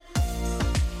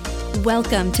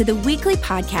Welcome to the weekly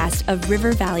podcast of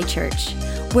River Valley Church.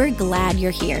 We're glad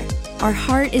you're here. Our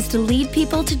heart is to lead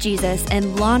people to Jesus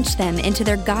and launch them into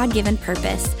their God-given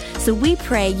purpose. So we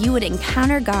pray you would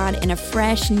encounter God in a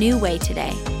fresh, new way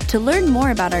today. To learn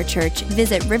more about our church,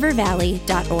 visit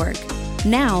rivervalley.org.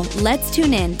 Now, let's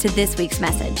tune in to this week's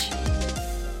message.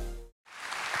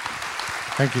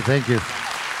 Thank you. Thank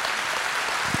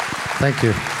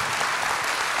you.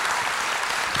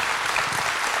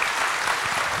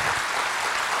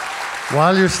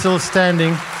 While you're still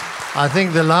standing, I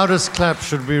think the loudest clap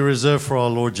should be reserved for our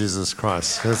Lord Jesus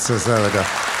Christ. Let's just have it up.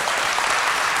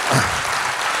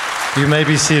 You may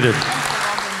be seated.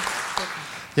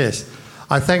 Yes.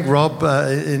 I thank Rob.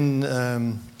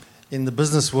 In the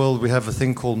business world, we have a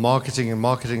thing called marketing, and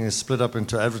marketing is split up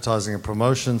into advertising and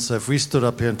promotion. So if we stood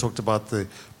up here and talked about the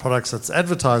products, that's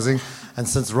advertising, and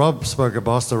since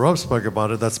Pastor Rob spoke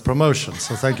about it, that's promotion.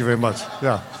 So thank you very much.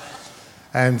 Yeah.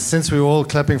 And since we're all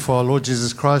clapping for our Lord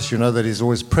Jesus Christ, you know that He's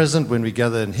always present when we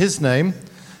gather in His name.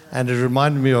 And it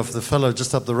reminded me of the fellow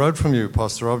just up the road from you,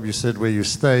 Pastor Rob. You said where you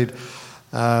stayed.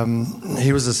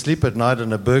 He was asleep at night,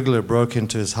 and a burglar broke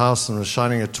into his house and was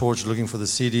shining a torch looking for the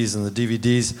CDs and the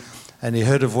DVDs. And he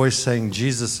heard a voice saying,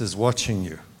 "Jesus is watching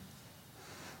you."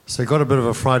 So he got a bit of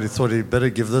a fright. He thought he'd better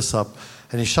give this up.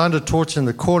 And he shined a torch in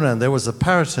the corner, and there was a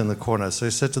parrot in the corner. So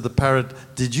he said to the parrot,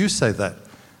 "Did you say that?"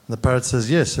 And the parrot says,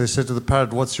 "Yes." So he said to the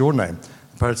parrot, "What's your name?"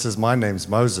 The parrot says, "My name's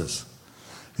Moses."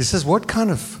 He says, "What kind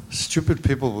of stupid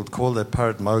people would call their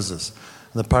parrot Moses?"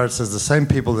 And the parrot says, "The same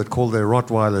people that call their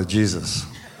Rottweiler Jesus."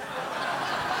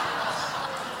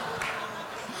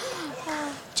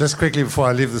 Just quickly before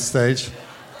I leave the stage,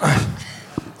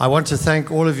 I want to thank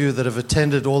all of you that have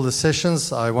attended all the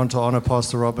sessions. I want to honor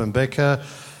Pastor Rob and Becca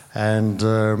and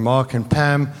Mark and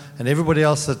Pam and everybody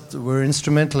else that were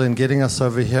instrumental in getting us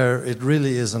over here. It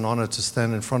really is an honor to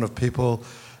stand in front of people.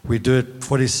 We do it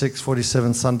 46,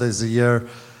 47 Sundays a year,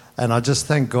 and I just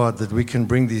thank God that we can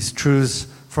bring these truths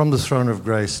from the throne of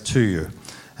grace to you.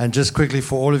 And just quickly,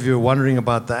 for all of you wondering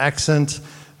about the accent,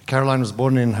 Caroline was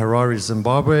born in Harare,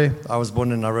 Zimbabwe. I was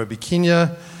born in Nairobi,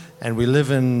 Kenya. And we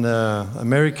live in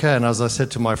America, and as I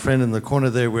said to my friend in the corner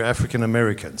there, we're African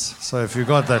Americans. So if you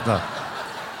got that now.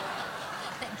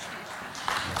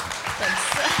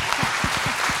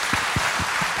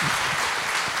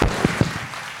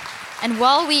 And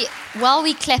while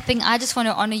we're clapping, I just want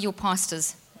to honor your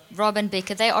pastors, Rob and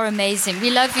Becca. They are amazing.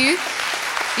 We love you.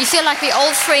 We feel like we're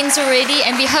old friends already,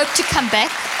 and we hope to come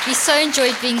back. We so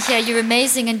enjoyed being here. You're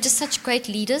amazing and just such great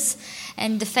leaders.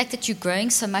 And the fact that you're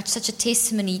growing so much, such a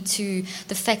testimony to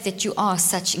the fact that you are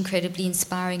such incredibly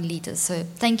inspiring leaders. So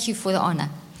thank you for the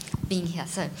honor being here.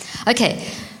 So, okay,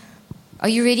 are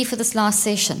you ready for this last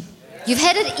session? You've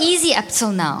had it easy up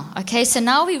till now, okay? So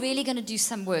now we're really going to do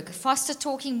some work. Faster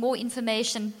talking, more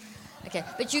information. Okay,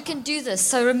 but you can do this.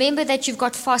 So remember that you've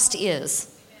got fast ears.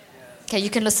 Okay,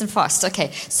 you can listen fast. Okay,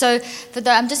 so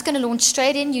I'm just going to launch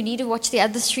straight in. You need to watch the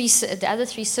other three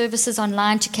services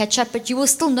online to catch up, but you will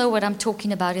still know what I'm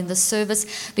talking about in this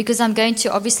service because I'm going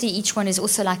to, obviously each one is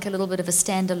also like a little bit of a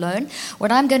standalone.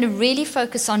 What I'm going to really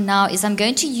focus on now is I'm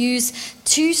going to use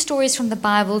two stories from the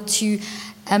Bible to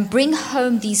bring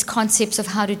home these concepts of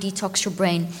how to detox your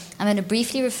brain. I'm going to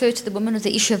briefly refer to the woman with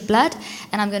the issue of blood,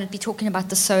 and I'm going to be talking about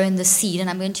the sower and the seed, and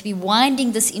I'm going to be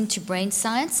winding this into brain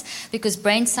science because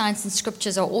brain science and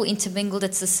scriptures are all intermingled.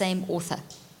 It's the same author.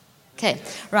 Okay,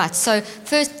 right, so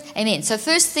first, amen. So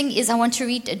first thing is I want to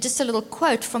read just a little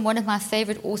quote from one of my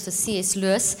favorite authors, C.S.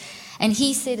 Lewis, and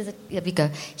he said, here we go.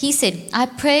 He said, "I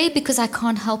pray because I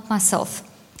can't help myself.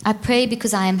 I pray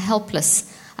because I am helpless.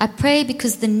 I pray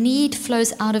because the need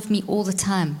flows out of me all the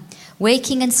time.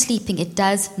 Waking and sleeping, it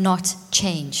does not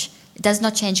change. It does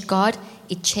not change God,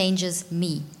 it changes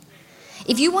me."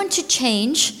 If you want to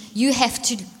change, you have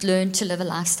to learn to live a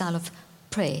lifestyle of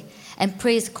prayer. And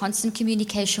prayer is constant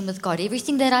communication with God.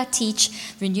 Everything that I teach,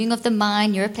 renewing of the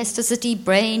mind, neuroplasticity,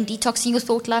 brain, detoxing your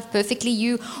thought life, perfectly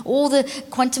you, all the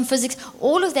quantum physics,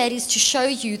 all of that is to show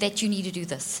you that you need to do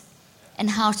this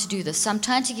and how to do this. So I'm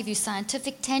trying to give you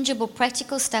scientific, tangible,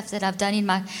 practical stuff that I've done in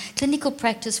my clinical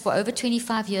practice for over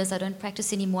 25 years. I don't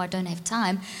practice anymore. I don't have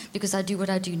time because I do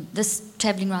what I do, this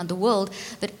traveling around the world.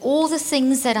 But all the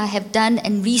things that I have done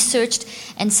and researched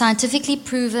and scientifically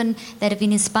proven that have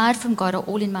been inspired from God are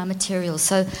all in my materials.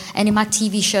 So, and in my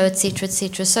TV show, etc.,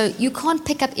 etc. So you can't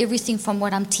pick up everything from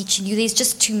what I'm teaching you. There's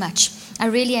just too much. I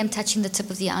really am touching the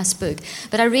tip of the iceberg.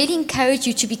 But I really encourage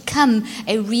you to become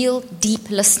a real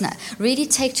deep listener. Really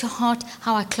take to heart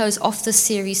how I close off this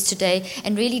series today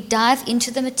and really dive into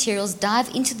the materials,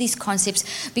 dive into these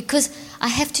concepts, because I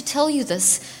have to tell you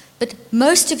this, but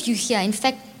most of you here, in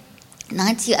fact,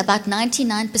 about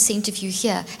 99% of you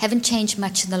here haven't changed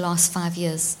much in the last 5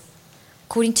 years.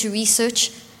 According to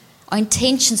research, our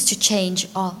intentions to change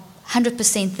are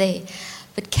 100% there.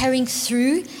 But carrying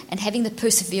through and having the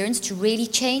perseverance to really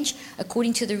change,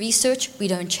 according to the research, we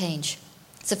don't change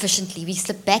sufficiently. We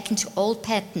slip back into old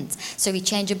patterns. So we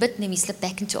change a bit and then we slip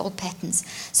back into old patterns.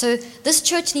 So this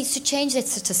church needs to change that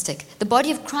statistic. The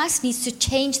body of Christ needs to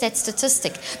change that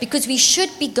statistic, because we should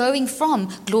be going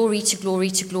from glory to glory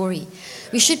to glory.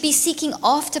 We should be seeking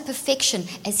after perfection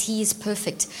as He is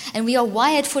perfect. And we are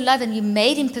wired for love, and we're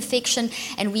made in perfection,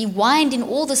 and we wind in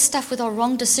all the stuff with our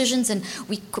wrong decisions, and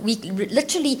we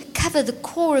literally cover the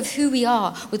core of who we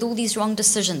are with all these wrong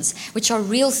decisions, which are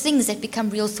real things that become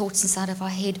real thoughts inside of our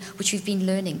head, which we've been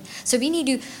learning. So we need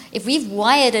to, if we've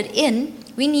wired it in,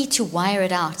 we need to wire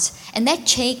it out. And that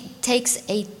takes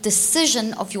a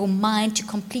decision of your mind to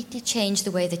completely change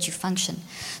the way that you function.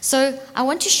 So I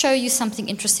want to show you something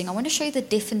interesting. I want to show you the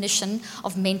definition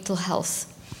of mental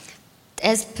health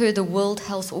as per the World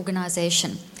Health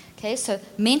Organization. Okay, so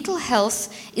mental health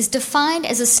is defined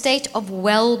as a state of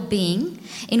well-being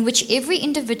in which every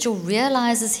individual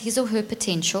realizes his or her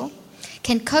potential,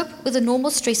 can cope with the normal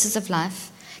stresses of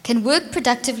life, can work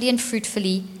productively and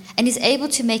fruitfully, and is able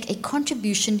to make a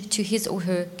contribution to his or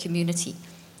her community.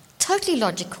 Totally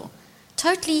logical.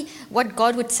 Totally what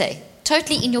God would say.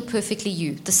 Totally in your perfectly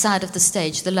you, the side of the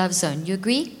stage, the love zone. You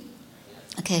agree?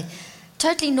 Okay.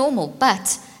 Totally normal.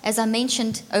 But, as I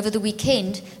mentioned over the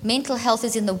weekend, mental health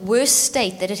is in the worst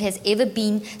state that it has ever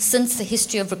been since the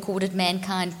history of recorded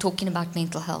mankind talking about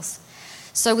mental health.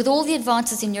 So with all the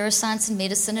advances in neuroscience and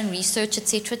medicine and research,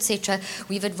 etc.,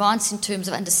 we've advanced in terms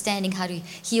of understanding how to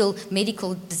heal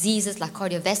medical diseases like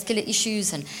cardiovascular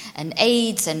issues and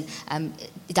AIDS and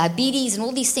diabetes and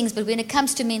all these things. But when it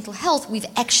comes to mental health, we've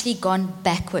actually gone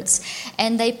backwards.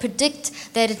 And they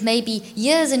predict that it may be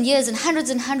years and years and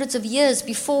hundreds of years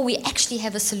before we actually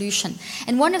have a solution.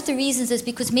 And one of the reasons is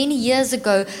because many years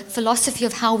ago, philosophy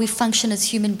of how we function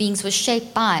as human beings was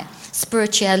shaped by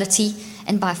spirituality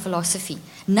and by philosophy.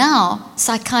 Now,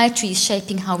 psychiatry is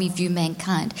shaping how we view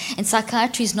mankind. And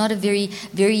psychiatry is not a very,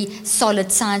 very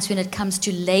solid science when it comes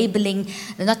to labeling,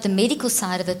 not the medical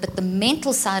side of it, but the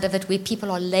mental side of it, where people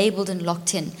are labeled and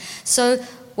locked in. So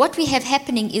what we have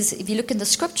happening is, if you look in the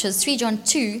scriptures, 3 John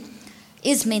 2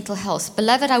 is mental health.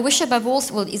 Beloved, I wish above all,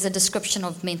 is a description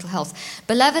of mental health.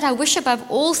 Beloved, I wish above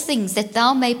all things that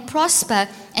thou may prosper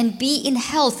and be in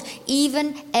health,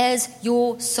 even as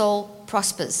your soul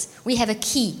prospers. We have a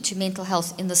key to mental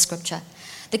health in the scripture.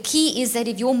 The key is that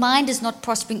if your mind is not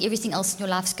prospering, everything else in your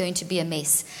life is going to be a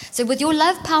mess. So with your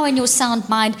love, power, and your sound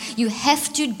mind, you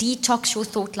have to detox your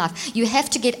thought life. You have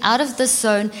to get out of this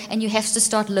zone, and you have to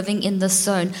start living in this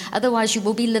zone. Otherwise, you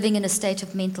will be living in a state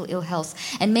of mental ill health.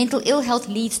 And mental ill health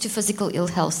leads to physical ill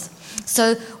health.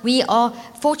 So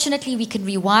fortunately, we can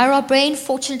rewire our brain.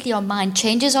 Fortunately, our mind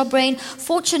changes our brain.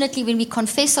 Fortunately, when we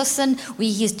confess our sin,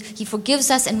 He forgives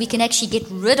us, and we can actually get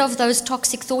rid of those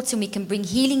toxic thoughts, and we can bring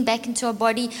healing back into our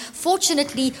body.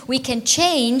 Fortunately, we can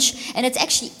change, and it's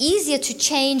actually easier to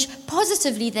change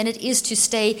positively than it is to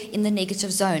stay in the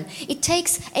negative zone. It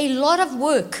takes a lot of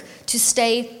work to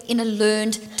stay in a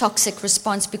learned toxic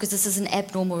response, because this is an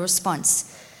abnormal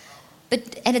response.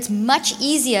 And it's much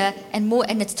easier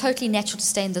and it's totally natural to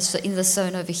stay in this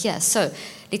zone over here. So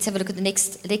let's have a look at the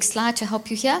next slide to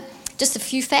help you here. Just a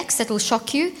few facts that will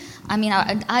shock you. I mean,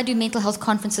 I do mental health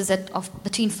conferences of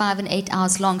between 5 and 8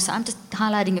 hours long, so I'm just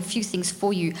highlighting a few things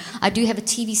for you. I do have a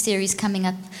TV series coming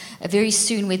up very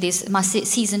soon where there's my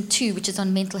season 2, which is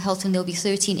on mental health, and there'll be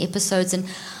 13 episodes, and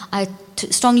I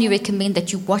strongly recommend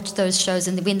that you watch those shows.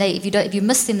 And if you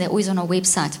miss them, they're always on our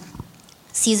website.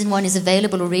 Season 1 is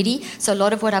available already, so a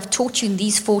lot of what I've taught you in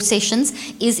these 4 sessions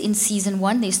is in Season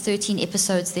 1. There's 13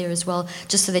 episodes there as well,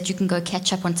 just so that you can go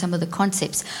catch up on some of the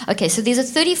concepts. Okay, so there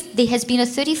has been a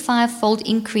 35-fold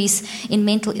increase in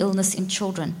mental illness in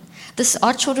children.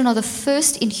 Our children are the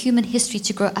first in human history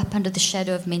to grow up under the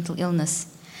shadow of mental illness.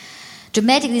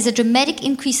 There's a dramatic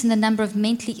increase in the number of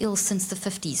mentally ill since the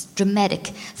 50s. Dramatic.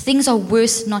 Things are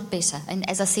worse, not better. And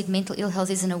as I said, mental ill health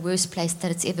is in a worse place than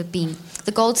it's ever been.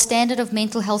 The gold standard of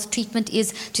mental health treatment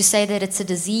is to say that it's a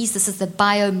disease. This is the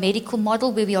biomedical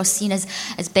model, where we are seen as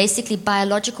basically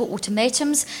biological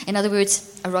automatons. In other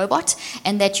words, a robot,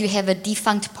 and that you have a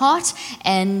defunct part,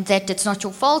 and that it's not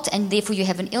your fault, and therefore you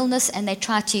have an illness, and they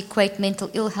try to equate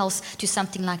mental ill health to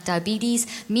something like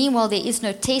diabetes. Meanwhile, there is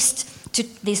no test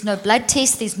There's no blood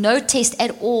test, there's no test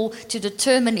at all to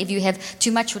determine if you have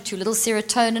too much or too little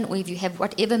serotonin, or if you have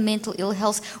whatever mental ill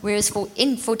health. Whereas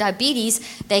for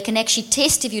diabetes, they can actually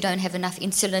test if you don't have enough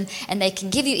insulin, and they can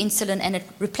give you insulin and it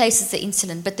replaces the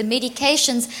insulin. But the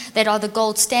medications that are the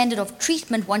gold standard of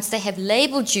treatment, once they have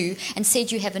labeled you and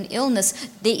said you have an illness,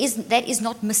 that is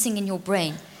not missing in your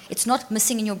brain. It's not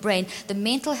missing in your brain. The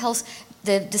mental health,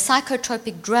 the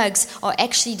psychotropic drugs are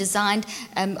actually designed,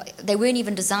 they weren't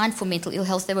even designed for mental ill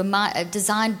health. They were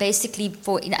designed basically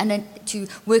to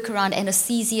work around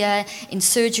anesthesia, in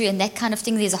surgery and that kind of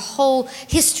thing. There's a whole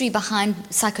history behind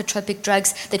psychotropic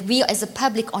drugs that we as a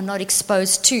public are not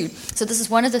exposed to. So this is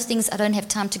one of the things, I don't have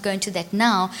time to go into that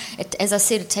now. As I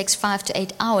said, it takes 5 to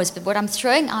 8 hours. But what I'm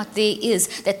throwing out there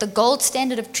is that the gold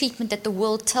standard of treatment that the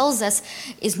world tells us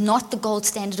is not the gold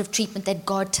standard of treatment that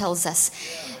God tells us.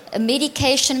 A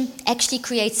medication actually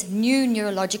creates new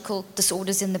neurological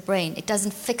disorders in the brain. It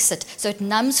doesn't fix it. So it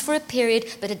numbs for a period,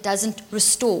 but it doesn't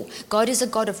restore. God is a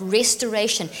God of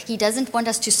restoration. He doesn't want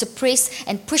us to suppress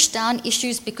and push down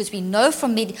issues, because we know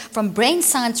from brain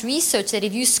science research that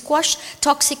if you squash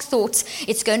toxic thoughts,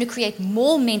 it's going to create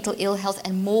more mental ill health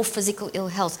and more physical ill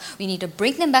health. We need to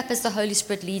bring them up as the Holy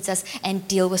Spirit leads us and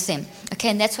deal with them.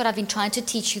 Okay, and that's what I've been trying to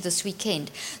teach you this weekend.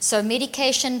 So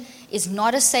medication is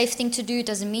not a safe thing to do. It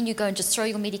doesn't mean you go and just throw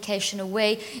your medication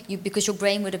away because your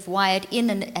brain would have wired in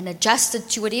and adjusted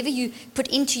to whatever you put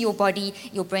into your body,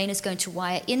 your brain is going to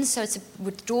wire in. So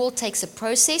withdrawal takes a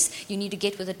process. You need to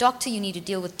get with a doctor, you need to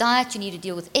deal with diet, you need to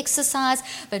deal with exercise,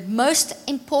 but most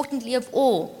importantly of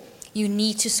all, you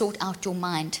need to sort out your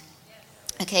mind.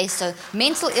 Okay, so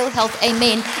mental ill health,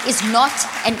 amen, is not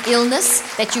an illness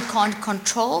that you can't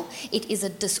control. It is a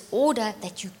disorder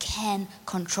that you can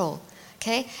control.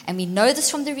 Okay, and we know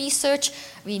this from the research.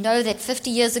 We know that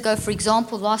 50 years ago, for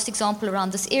example, last example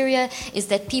around this area is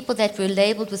that people that were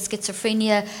labeled with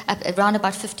schizophrenia around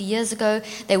about 50 years ago,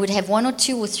 they would have 1 or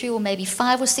 2 or 3 or maybe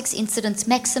 5 or 6 incidents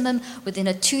maximum within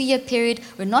a 2-year period,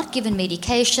 were not given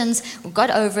medications,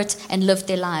 got over it and lived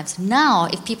their lives. Now,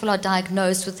 if people are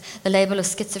diagnosed with the label of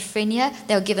schizophrenia,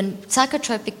 they are given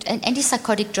psychotropic and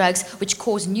antipsychotic drugs which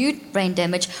cause new brain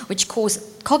damage, which cause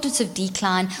cognitive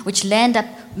decline, which land up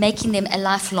making them a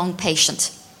lifelong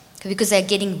patient, because they're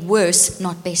getting worse,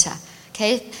 not better.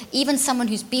 Okay, even someone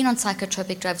who's been on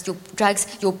psychotropic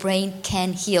drugs, your brain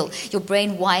can heal. Your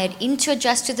brain wired in to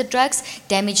adjust to the drugs.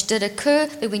 Damage did occur,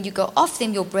 but when you go off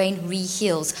them, your brain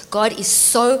re-heals. God is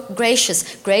so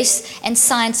gracious. Grace and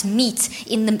science meet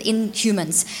in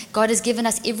humans. God has given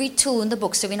us every tool in the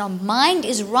book. So when our mind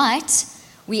is right,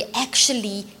 we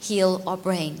actually heal our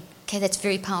brain. Okay, that's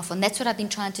very powerful, and that's what I've been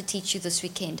trying to teach you this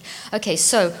weekend. Okay,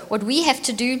 so what we have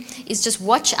to do is just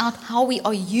watch out how we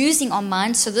are using our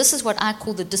minds. So this is what I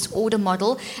call the disorder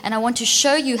model, and I want to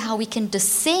show you how we can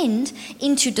descend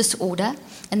into disorder,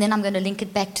 and then I'm going to link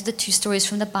it back to the 2 stories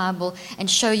from the Bible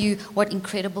and show you what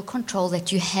incredible control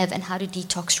that you have and how to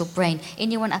detox your brain.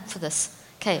 Anyone up for this?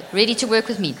 Okay, ready to work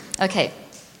with me? Okay.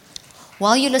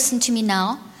 While you listen to me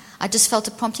now, I just felt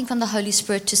a prompting from the Holy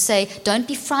Spirit to say, don't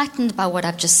be frightened by what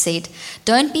I've just said.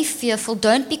 Don't be fearful.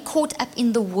 Don't be caught up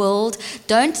in the world.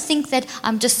 Don't think that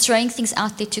I'm just throwing things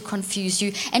out there to confuse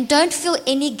you. And don't feel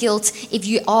any guilt if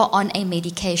you are on a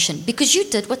medication, because you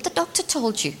did what the doctor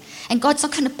told you. And God's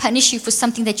not going to punish you for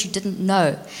something that you didn't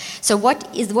know. So what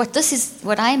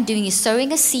I am doing is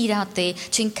sowing a seed out there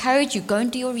to encourage you. Go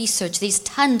and do your research. There's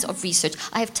tons of research.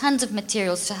 I have tons of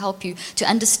materials to help you to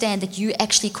understand that you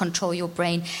actually control your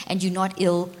brain and you're not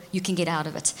ill. You can get out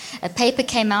of it. A paper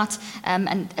came out,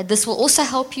 and this will also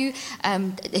help you.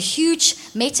 A huge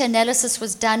meta-analysis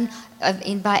was done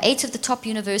by 8 of the top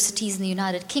universities in the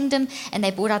United Kingdom, and they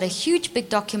brought out a huge big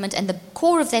document, and the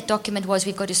core of that document was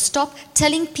we've got to stop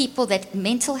telling people that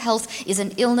mental health is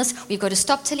an illness. We've got to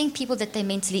stop telling people that they're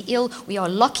mentally ill. We are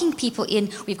locking people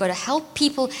in. We've got to help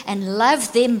people and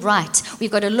love them right.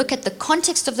 We've got to look at the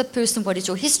context of the person. What is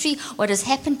your history? What has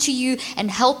happened to you?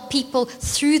 And help people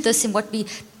through this in what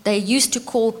they used to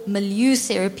call milieu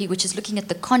therapy, which is looking at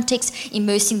the context,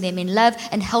 immersing them in love,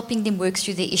 and helping them work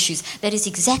through their issues. That is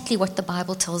exactly what the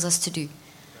Bible tells us to do.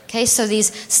 Okay, so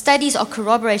these studies are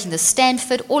corroborating this.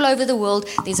 Stanford, all over the world,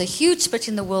 there's a huge split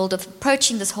in the world of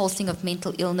approaching this whole thing of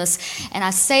mental illness. And I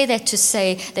say that to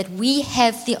say that we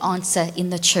have the answer in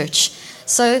the church.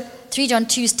 So 3 John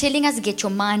 2 is telling us to get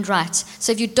your mind right.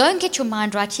 So if you don't get your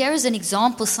mind right, here is an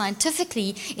example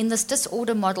scientifically in this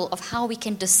disorder model of how we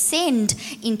can descend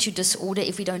into disorder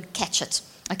if we don't catch it.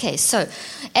 Okay, so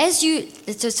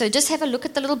just have a look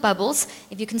at the little bubbles,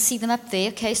 if you can see them up there.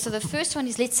 Okay, so the first one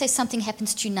is, let's say something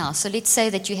happens to you now. So let's say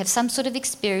that you have some sort of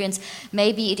experience.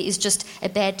 Maybe it is just a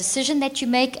bad decision that you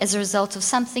make as a result of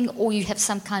something, or you have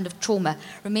some kind of trauma.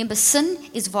 Remember, sin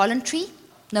is voluntary.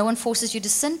 No one forces you to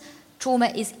sin. Trauma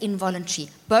is involuntary.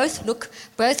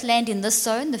 Both land in this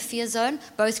zone, the fear zone.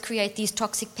 Both create these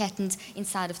toxic patterns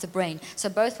inside of the brain. So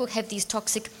both will have these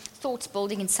toxic thoughts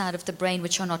building inside of the brain,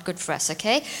 which are not good for us,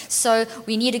 okay? So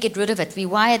we need to get rid of it. We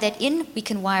wire that in, we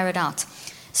can wire it out.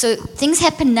 So things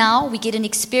happen now. We get an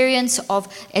experience of,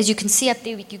 as you can see up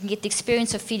there, you can get the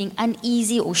experience of feeling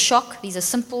uneasy or shock. These are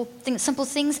simple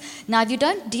things. Now, if you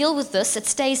don't deal with this, it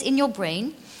stays in your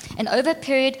brain. And over a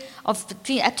period of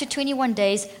up to 21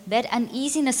 days, that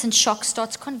uneasiness and shock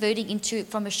starts converting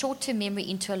from a short-term memory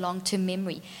into a long-term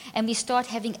memory. And we start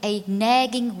having a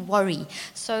nagging worry.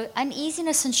 So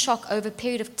uneasiness and shock over a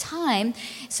period of time,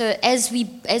 so as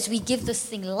we give this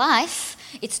thing life,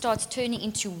 it starts turning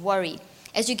into worry.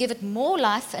 As you give it more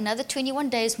life, another 21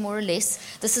 days more or less,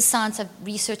 this is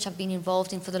research I've been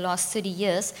involved in for the last 30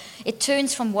 years, it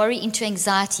turns from worry into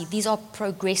anxiety. These are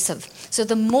progressive. So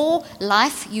the more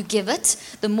life you give it,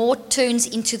 the more it turns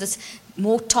into this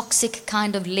more toxic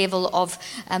kind of level of,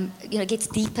 gets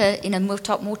deeper in a more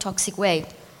toxic way.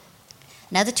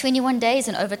 Another 21 days,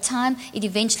 and over time, it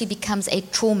eventually becomes a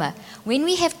trauma. When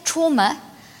we have trauma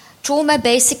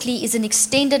basically is an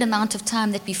extended amount of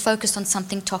time that we focus on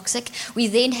something toxic. We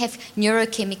then have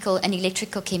neurochemical and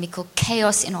electrical chemical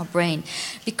chaos in our brain.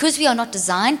 Because we are not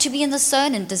designed to be in the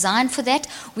zone and designed for that,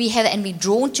 we're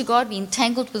drawn to God, we're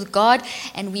entangled with God,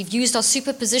 and we've used our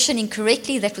superposition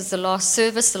incorrectly. That was the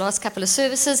last couple of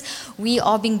services. We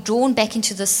are being drawn back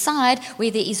into the side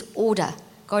where there is order.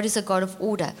 God is a God of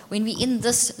order. When we're in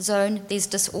this zone, there's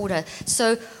disorder.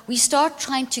 So we start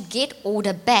trying to get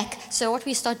order back. So what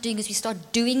we start doing is we start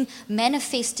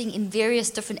manifesting in various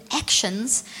different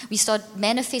actions. We start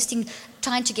manifesting,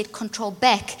 trying to get control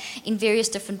back in various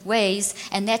different ways.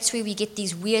 And that's where we get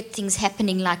these weird things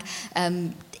happening, like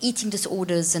eating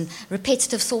disorders and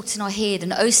repetitive thoughts in our head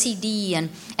and OCD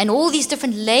and all these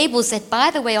different labels that, by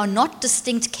the way, are not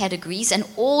distinct categories, and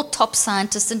all top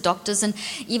scientists and doctors and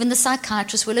even the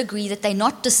psychiatrists will agree that they're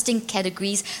not distinct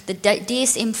categories. The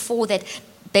DSM-4 that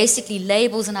basically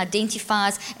labels and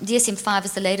identifies, DSM-5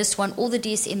 is the latest one, all the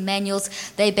DSM manuals,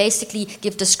 they basically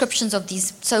give descriptions of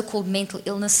these so-called mental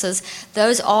illnesses.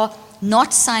 Those are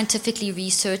not scientifically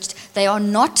researched. They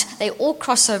all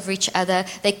cross over each other.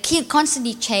 They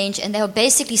constantly change, and they are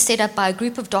basically set up by a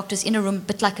group of doctors in a room,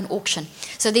 but like an auction.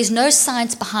 So there's no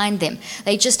science behind them.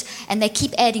 They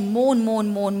keep adding more and more and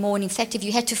more and more. And in fact, if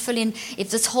you had to fill in, if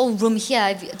this whole room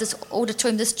here, this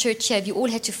auditorium, this church here, if you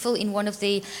all had to fill in one of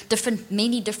the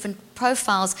many different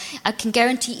profiles, I can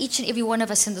guarantee each and every one of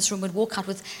us in this room would walk out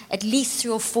with at least 3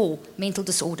 or 4 mental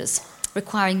disorders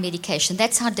requiring medication.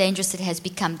 That's how dangerous it has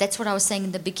become. That's what I was saying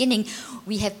in the beginning.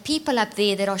 We have people up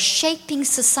there that are shaping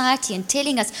society and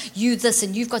telling us, you this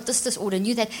and you've got this disorder and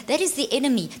you that. That is the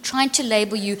enemy trying to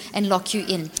label you and lock you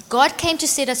in. God came to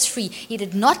set us free. He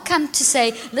did not come to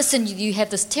say, listen, you have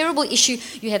this terrible issue,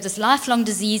 you have this lifelong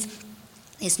disease,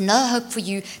 there's no hope for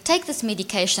you. Take this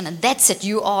medication and that's it.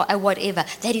 You are a whatever.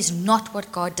 That is not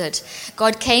what God did.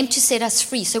 God came to set us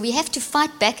free. So we have to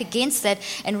fight back against that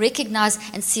and recognize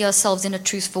and see ourselves in a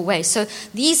truthful way. So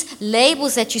these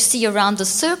labels that you see around the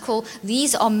circle,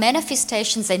 these are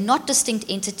manifestations. They're not distinct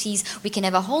entities. We can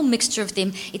have a whole mixture of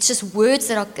them. It's just words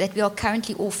that we are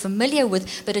currently all familiar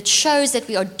with, but it shows that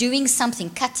we are doing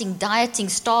something, cutting, dieting,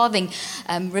 starving,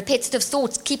 repetitive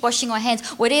thoughts, keep washing our hands,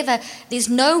 whatever. There's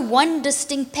no one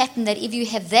distinct pattern that if you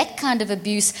have that kind of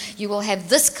abuse, you will have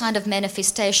this kind of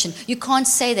manifestation. You can't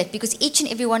say that because each and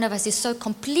every one of us is so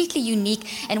completely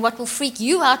unique, and what will freak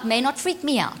you out may not freak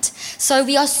me out. So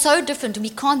we are so different.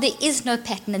 There is no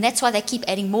pattern, and that's why they keep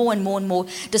adding more and more and more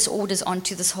disorders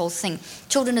onto this whole thing.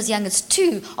 Children as young as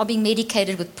 2 are being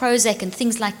medicated with Prozac and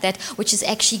things like that, which is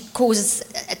actually causes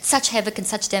such havoc and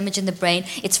such damage in the brain.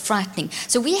 It's frightening.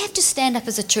 So we have to stand up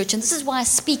as a church, and this is why I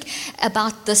speak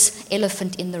about this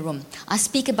elephant in the room. I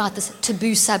speak about this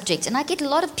taboo subject, and I get a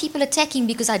lot of people attacking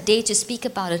because I dare to speak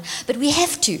about it, but we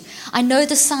have to. I know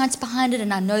the science behind it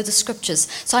and I know the scriptures,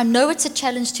 so I know it's a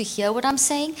challenge to hear what I'm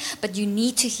saying, but you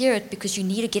need to hear it because you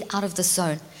need to get out of the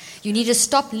zone. You need to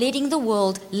stop letting the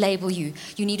world label you.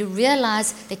 You need to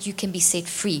realize that you can be set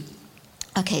free.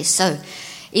 Okay, so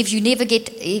If you never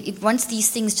once these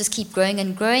things just keep growing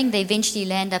and growing, they eventually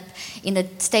land up in a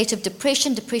state of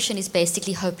depression. Depression is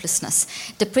basically hopelessness.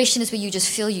 Depression is where you just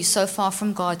feel you're so far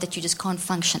from God that you just can't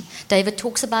function. David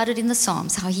talks about it in the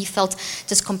Psalms, how he felt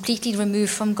just completely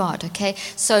removed from God, okay?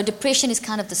 So depression is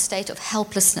kind of the state of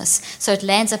helplessness. So it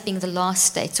lands up being the last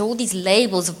state. So all these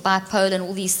labels of bipolar and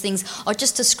all these things are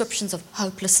just descriptions of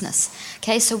hopelessness,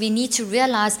 okay? So we need to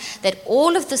realize that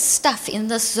all of the stuff in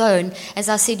this zone, as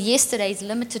I said yesterday, is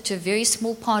limited to a very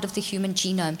small part of the human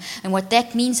genome. And what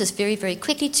that means is very, very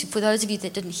quickly, for those of you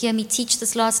that didn't hear me teach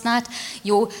this last night,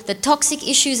 the toxic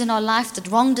issues in our life, the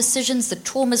wrong decisions, the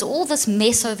traumas, all this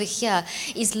mess over here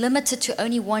is limited to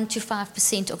only 1 to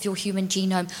 5% of your human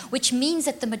genome, which means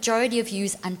that the majority of you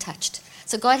is untouched.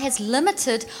 So God has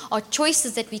limited our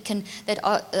choices that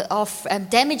are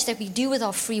damage that we do with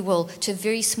our free will to a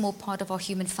very small part of our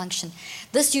human function.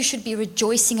 This you should be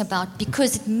rejoicing about,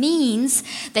 because it means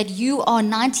that you are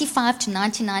 95 to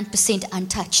 99%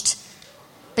 untouched.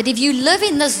 But if you live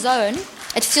in this zone,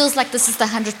 it feels like this is the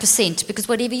 100%, because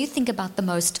whatever you think about the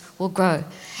most will grow.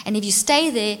 And if you stay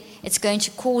there, it's going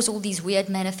to cause all these weird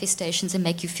manifestations and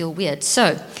make you feel weird.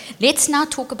 So let's now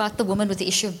talk about the woman with the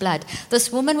issue of blood.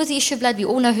 This woman with the issue of blood, we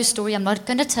all know her story. I'm not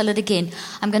going to tell it again.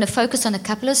 I'm going to focus on a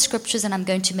couple of scriptures, and I'm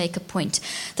going to make a point.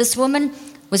 This woman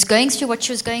was going through what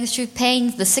she was going through,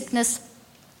 pain, the sickness,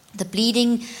 the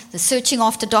bleeding, the searching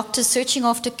after doctors, searching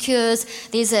after cures.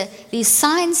 There's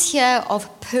signs here of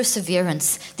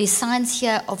perseverance. There's signs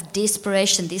here of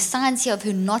desperation. There's signs here of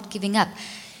her not giving up.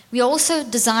 We are also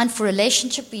designed for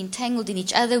relationship. We're entangled in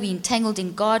each other. We're entangled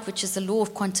in God, which is the law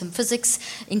of quantum physics.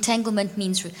 Entanglement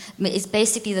is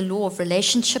basically the law of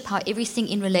relationship, how everything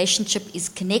in relationship is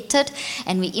connected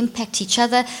and we impact each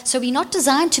other. So we're not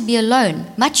designed to be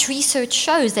alone. Much research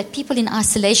shows that people in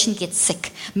isolation get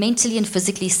sick, mentally and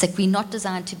physically sick. We're not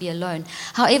designed to be alone.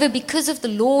 However, because of the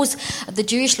laws, the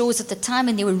Jewish laws at the time,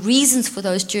 and there were reasons for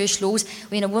those Jewish laws,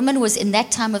 when a woman was in that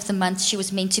time of the month, she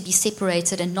was meant to be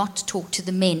separated and not talk to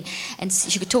the men. And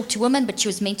she could talk to women, but she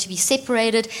was meant to be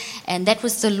separated, and that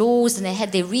was the laws, and they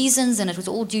had their reasons, and it was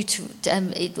all due to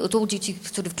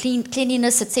sort of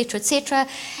cleanliness, etc., etc.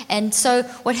 And so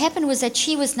what happened was that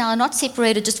she was now not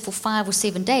separated just for 5 or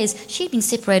 7 days. She'd been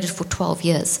separated for 12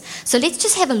 years. So let's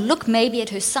just have a look maybe at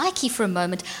her psyche for a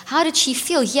moment. How did she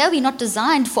feel? Here we're not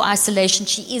designed for isolation.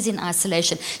 She is in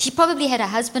isolation. She probably had a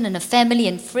husband and a family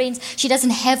and friends. She doesn't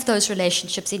have those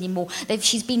relationships anymore.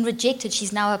 She's been rejected.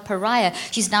 She's now a pariah.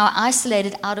 She's now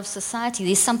isolated out of society.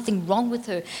 There's something wrong with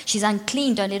her. She's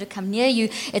unclean. Don't let her come near you.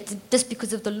 It's just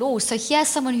because of the law. So here's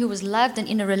someone who was loved and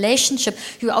in a relationship,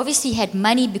 who obviously had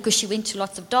money because she went to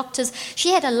lots of doctors.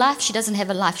 She had a life. She doesn't have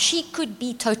a life. She could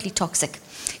be totally toxic.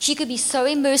 She could be so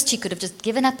immersed, she could have just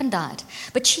given up and died.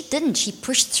 But she didn't. She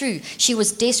pushed through. She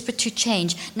was desperate to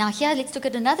change. Now here, let's look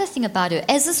at another thing about her.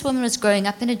 As this woman was growing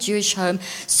up in a Jewish home,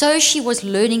 so she was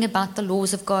learning about the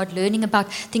laws of God, learning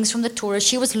about things from the Torah.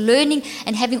 She was learning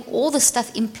and having all the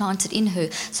stuff implanted in her.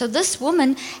 So this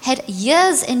woman had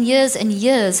years and years and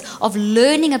years of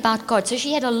learning about God. So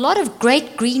she had a lot of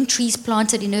great green trees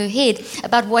planted in her head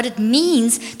about what it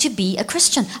means to be a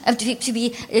Christian, to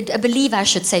be a believer, I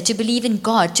should say, to believe in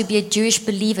God, to be a Jewish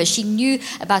believer. She knew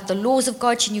about the laws of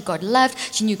God. She knew God loved.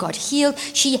 She knew God healed.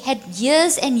 She had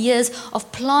years and years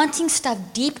of planting stuff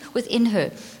deep within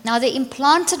her. Now, the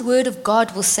implanted word of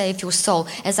God will save your soul.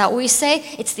 As I always say,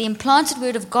 it's the implanted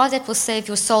word of God that will save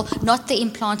your soul, not the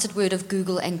implanted word of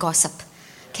Google and gossip.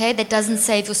 Okay, that doesn't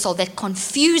save your soul. That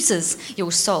confuses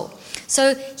your soul.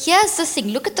 So here's the thing.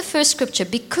 Look at the first scripture.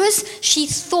 Because she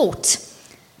thought,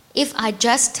 if I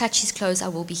just touch his clothes, I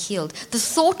will be healed. The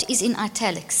thought is in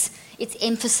italics. It's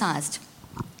emphasized.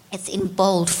 It's in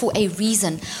bold for a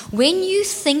reason. When you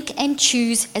think and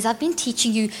choose, as I've been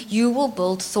teaching you, you will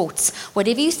build thoughts.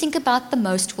 Whatever you think about the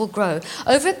most will grow.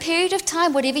 Over a period of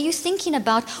time, whatever you're thinking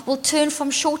about will turn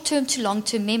from short-term to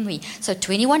long-term memory. So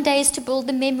 21 days to build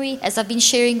the memory, as I've been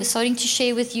starting to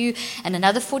share with you, and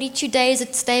another 42 days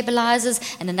it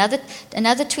stabilizes, and another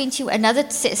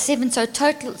 7, so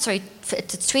total,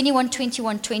 it's 21,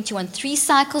 21, 21. 3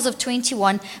 cycles of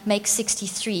 21 make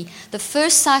 63. The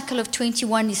first cycle of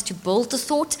 21 is to build the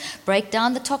thought, break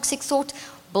down the toxic thought,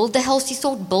 build the healthy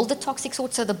thought, build the toxic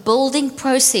thought. So the building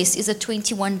process is a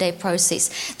 21-day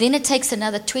process. Then it takes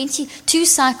another 22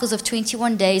 cycles of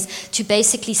 21 days to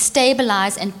basically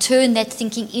stabilize and turn that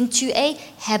thinking into a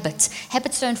habit.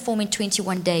 Habits don't form in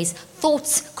 21 days.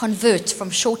 thoughts convert from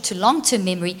short to long-term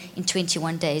memory in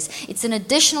 21 days. It's an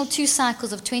additional 2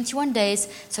 cycles of 21 days,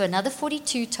 so another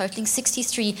 42, totaling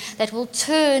 63, that will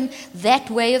turn that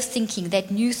way of thinking, that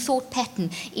new thought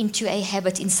pattern, into a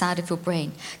habit inside of your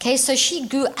brain. Okay, so she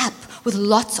grew up with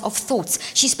lots of thoughts.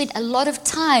 She spent a lot of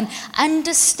time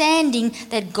understanding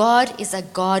that God is a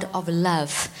God of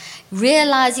love,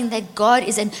 realizing that God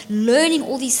is, and learning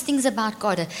all these things about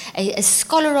God, a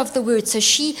scholar of the word. So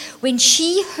when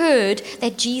she heard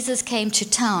that Jesus came to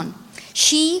town,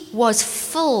 she was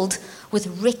filled with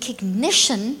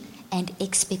recognition and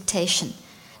expectation.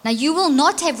 Now, you will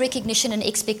not have recognition and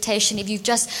expectation if you've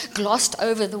just glossed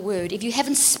over the word, if you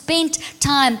haven't spent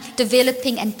time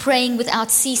developing and praying without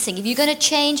ceasing. If you're going to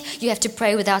change, you have to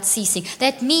pray without ceasing.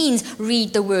 That means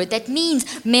read the word. That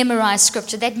means memorize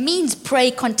scripture. That means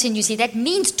pray continuously. That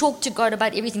means talk to God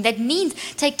about everything. That means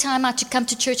take time out to come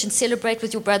to church and celebrate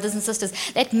with your brothers and sisters.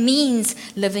 That means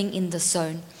living in the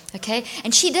zone. Okay?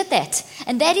 And she did that.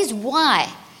 And that is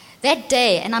why that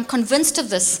day, and I'm convinced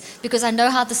of this because I know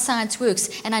how the science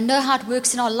works, and I know how it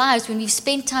works in our lives when we've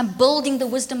spent time building the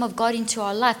wisdom of God into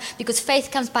our life, because faith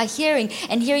comes by hearing,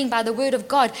 and hearing by the word of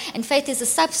God, and faith is the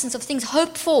substance of things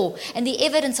hoped for and the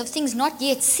evidence of things not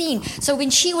yet seen. So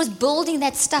when she was building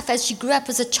that stuff as she grew up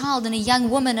as a child and a young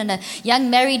woman and a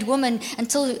young married woman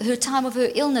until her time of her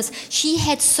illness, she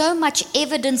had so much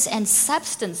evidence and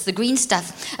substance, the green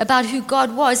stuff, about who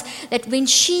God was, that when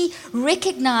she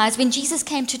recognized, when Jesus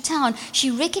came to town, she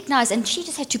recognized, and she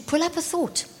just had to pull up a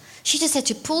thought. She just had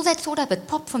to pull that thought up. It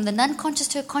popped from the non-conscious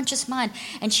to her conscious mind,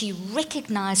 and she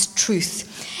recognized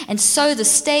truth. And so the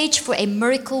stage for a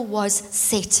miracle was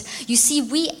set. You see,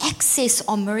 we access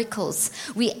our miracles.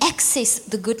 We access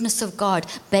the goodness of God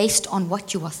based on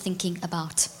what you are thinking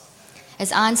about.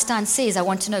 As Einstein says, I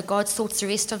want to know God's thoughts, the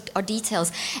rest are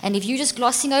details. And if you're just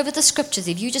glossing over the scriptures,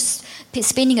 if you're just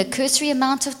spending a cursory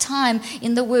amount of time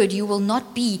in the Word, you will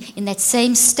not be in that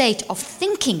same state of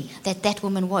thinking that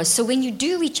woman was. So when you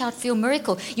do reach out for your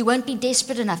miracle, you won't be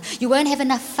desperate enough. You won't have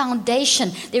enough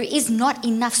foundation. There is not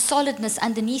enough solidness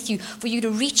underneath you for you to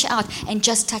reach out and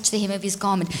just touch the hem of His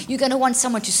garment. You're going to want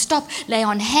someone to stop, lay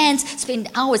on hands,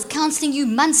 spend hours counseling you,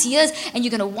 months, years, and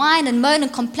you're going to whine and moan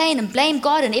and complain and blame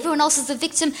God and everyone else is the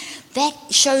victim. That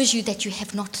shows you that you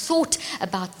have not thought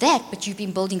about that, but you've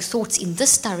been building thoughts in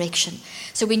this direction.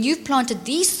 So when you've planted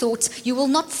these thoughts, you will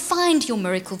not find your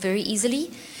miracle very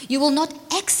easily. You will not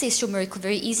access your miracle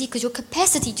very easily, because your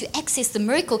capacity to access the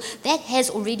miracle, that has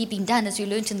already been done, as you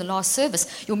learned in the last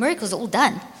service. Your miracles are all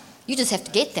done. You just have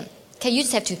to get them. Okay, you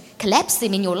just have to collapse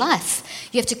them in your life.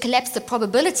 You have to collapse the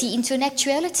probability into an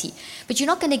actuality. But you're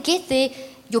not going to get there.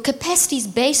 Your capacity is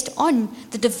based on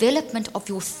the development of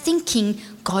your thinking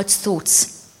God's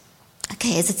thoughts.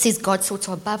 Okay, as it says, God's thoughts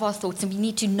are above our thoughts, and we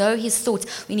need to know His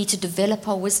thoughts. We need to develop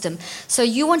our wisdom. So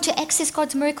you want to access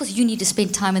God's miracles, you need to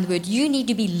spend time in the Word. You need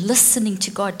to be listening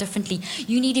to God differently.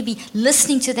 You need to be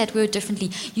listening to that Word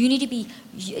differently. You need to be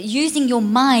using your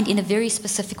mind in a very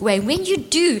specific way. When you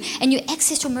do, and you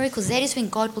access your miracles, that is when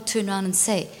God will turn around and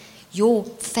say, your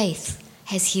faith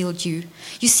has healed you.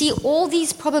 You see, all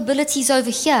these probabilities over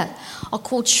here are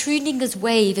called Schrödinger's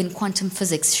wave in quantum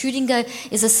physics. Schrödinger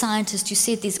is a scientist who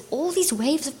said there's all these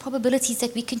waves of probabilities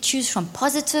that we can choose from,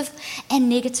 positive and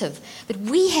negative. But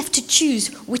we have to choose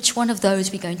which one of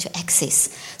those we're going to access.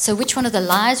 So which one of the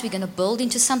lies we're going to build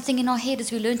into something in our head,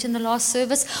 as we learned in the last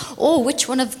service, or which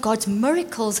one of God's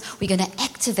miracles we're going to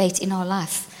activate in our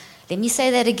life. Let me say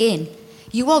that again.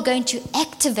 You are going to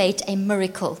activate a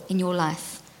miracle in your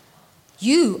life.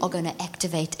 You are going to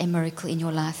activate a miracle in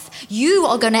your life. You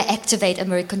are going to activate a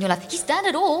miracle in your life. He's done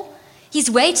it all. He's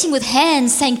waiting with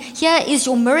hands saying, here is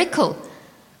your miracle.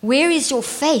 Where is your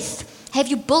faith? Have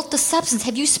you built the substance?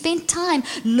 Have you spent time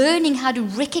learning how to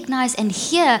recognize and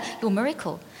hear your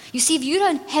miracle? You see, if you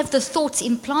don't have the thoughts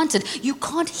implanted, you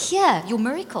can't hear your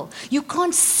miracle. You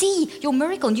can't see your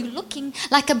miracle. And you're looking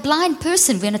like a blind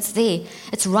person when it's there.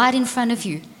 It's right in front of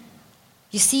you.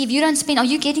 You see, if you don't spend, are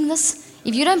you getting this?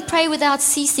 If you don't pray without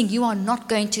ceasing, you are not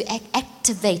going to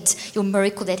activate your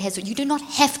miracle that has. You do not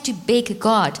have to beg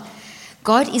God.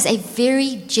 God is a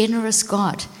very generous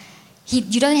God.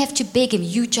 You don't have to beg Him.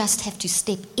 You just have to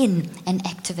step in and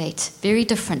activate. Very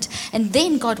different. And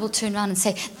then God will turn around and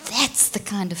say, that's the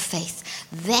kind of faith.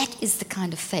 That is the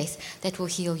kind of faith that will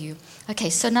heal you.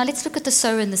 Okay, so now let's look at the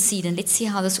sower and the seed, and let's see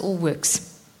how this all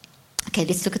works. Okay,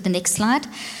 let's look at the next slide.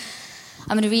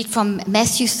 I'm going to read from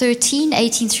Matthew 13,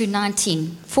 18 through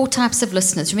 19. 4 types of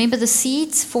listeners. Remember the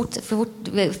seeds? 4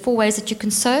 ways that you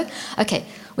can sow? Okay.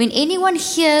 When anyone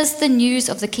hears the news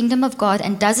of the kingdom of God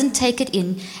and doesn't take it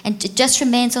in, and it just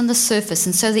remains on the surface,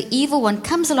 and so the evil one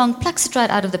comes along, plucks it right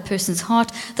out of the person's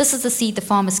heart, this is the seed the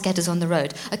farmer scatters on the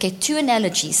road. Okay, 2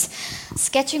 analogies.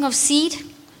 Scattering of seed,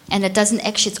 and it doesn't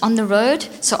actually, it's on the road.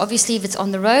 So obviously if it's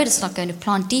on the road, it's not going to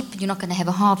plant deep, you're not going to have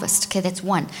a harvest. Okay, that's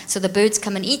one. So the birds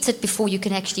come and eat it before you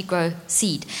can actually grow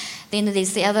seed. Then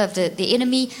there's the other of the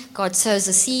enemy. God sows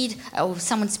a seed, or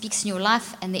someone speaks in your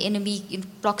life, and the enemy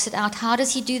blocks it out. How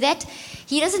does he do that?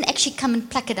 He doesn't actually come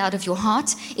and pluck it out of your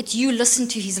heart. It's you listen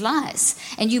to his lies,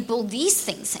 and you build these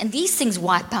things, and these things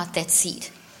wipe out that seed.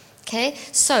 Okay,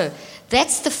 so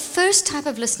that's the first type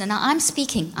of listener. Now I'm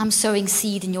speaking, I'm sowing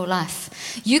seed in your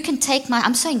life. You can take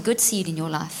I'm sowing good seed in your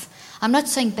life. I'm not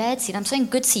sowing bad seed, I'm sowing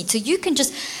good seed. So you can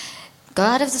just go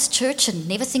out of this church and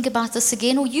never think about this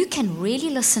again, or you can really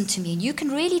listen to me, and you can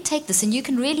really take this, and you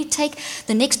can really take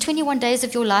the next 21 days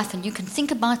of your life, and you can think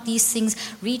about these things,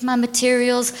 read my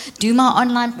materials, do my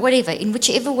online, whatever, in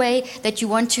whichever way that you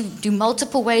want to do.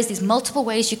 Multiple ways, there's multiple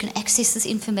ways you can access this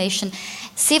information.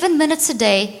 7 minutes a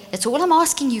day, that's all I'm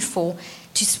asking you for,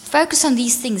 to focus on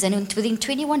these things, and within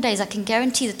 21 days I can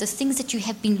guarantee that the things that you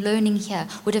have been learning here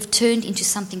would have turned into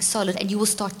something solid, and you will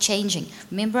start changing.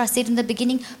 Remember I said in the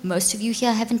beginning, most of you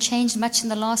here haven't changed much in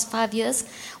the last 5 years,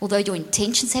 although your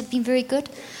intentions have been very good.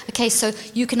 Okay, so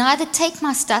you can either take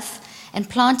my stuff and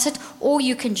plant it, or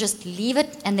you can just leave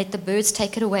it and let the birds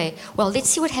take it away. Well, let's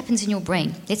see what happens in your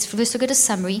brain. Let's first look at a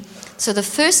summary. So the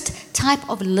first type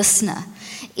of listener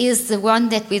is the one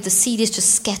where the seed is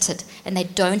just scattered and they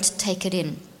don't take it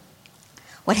in.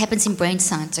 What happens in brain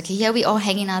science? Okay, here we are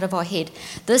hanging out of our head.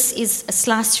 This is a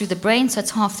slice through the brain, so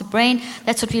it's half the brain.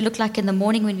 That's what we look like in the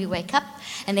morning when we wake up.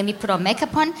 And then we put our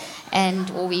makeup on,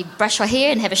 or we brush our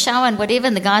hair and have a shower and whatever,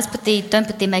 and the guys don't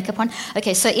put their makeup on.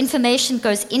 Okay, so information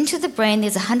goes into the brain.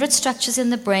 There's 100 structures in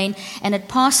the brain, and it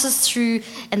passes through,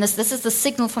 and this is the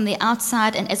signal from the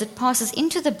outside, and as it passes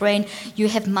into the brain, you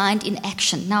have mind in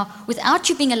action. Now, without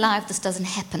you being alive, this doesn't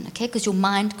happen, okay, because your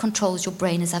mind controls your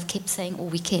brain, as I've kept saying all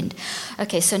weekend.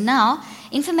 Okay, so now,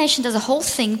 information does a whole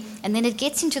thing, and then it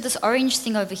gets into this orange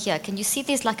thing over here. Can you see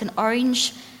there's like an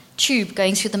orange tube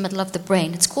going through the middle of the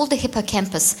brain? It's called the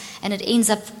hippocampus, and it ends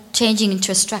up changing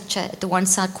into a structure at the one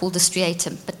side called the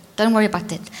striatum. But don't worry about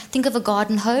that. Think of a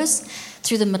garden hose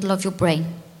through the middle of your brain.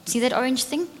 See that orange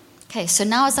thing? Okay, so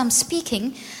now as I'm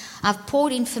speaking, I've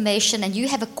poured information, and you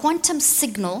have a quantum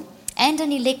signal and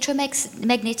an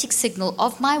electromagnetic signal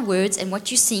of my words and what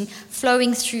you're seeing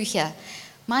flowing through here.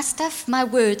 My stuff, my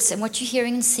words, and what you're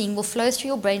hearing and seeing will flow through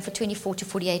your brain for 24 to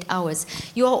 48 hours.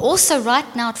 You are also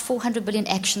right now at 400 billion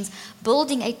actions,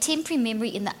 building a temporary memory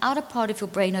in the outer part of your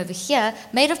brain over here,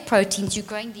 made of proteins. You're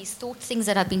growing these thought things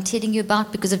that I've been telling you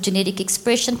about because of genetic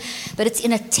expression, but it's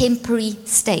in a temporary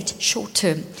state, short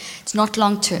term. It's not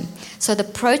long term. So the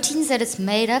proteins that it's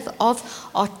made of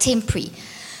are temporary.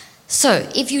 So,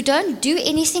 if you don't do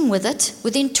anything with it,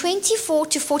 within 24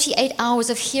 to 48 hours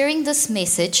of hearing this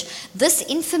message, this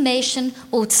information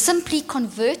will simply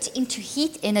convert into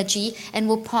heat energy and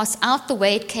will pass out the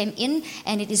way it came in,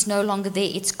 and it is no longer there,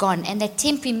 it's gone. And that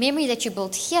temporary memory that you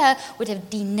built here would have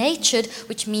denatured,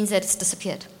 which means that it's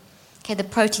disappeared. Okay, the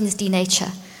proteins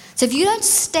denature. So if you don't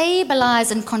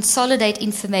stabilize and consolidate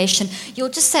information, you'll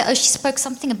just say, oh, she spoke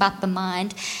something about the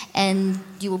mind, and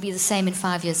you will be the same in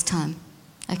 5 years' time.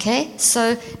 Okay,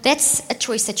 so that's a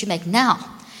choice that you make. Now,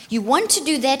 you want to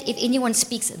do that if anyone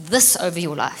speaks this over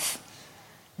your life.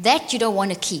 That you don't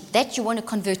want to keep. That you want to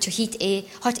convert to heat air,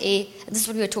 hot air. This is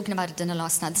what we were talking about at dinner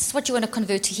last night. This is what you want to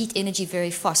convert to heat energy very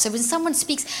fast. So when someone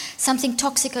speaks something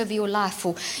toxic over your life,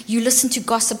 or you listen to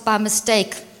gossip by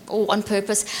mistake, or on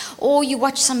purpose, or you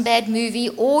watch some bad movie,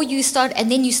 or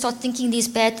and then you start thinking these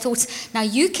bad thoughts. Now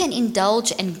you can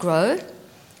indulge and grow,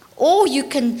 or you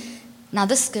can... Now,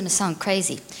 this is going to sound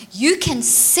crazy. You can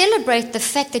celebrate the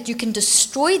fact that you can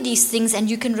destroy these things, and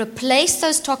you can replace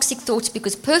those toxic thoughts,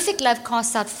 because perfect love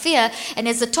casts out fear. And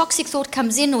as the toxic thought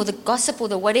comes in, or the gossip or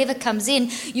the whatever comes in,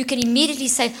 you can immediately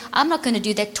say, I'm not going to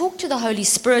do that. Talk to the Holy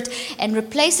Spirit and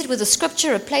replace it with a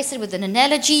scripture, replace it with an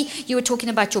analogy. You were talking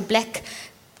about your black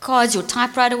cards, your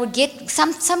typewriter, would get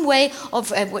some way of,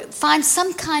 find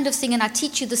some kind of thing, and I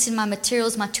teach you this in my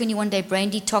materials, my 21-day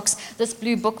brain detox, this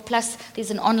blue book, plus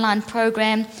there's an online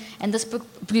program, and this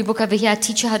blue book over here, I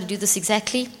teach you how to do this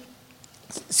exactly.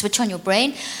 switch on your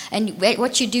brain, and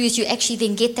what you do is you actually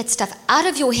then get that stuff out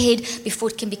of your head before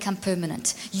it can become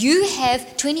permanent. You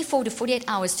have 24 to 48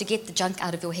 hours to get the junk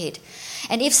out of your head.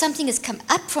 And if something has come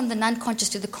up from the non-conscious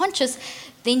to the conscious,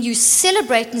 then you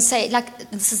celebrate and say,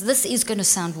 like, this is going to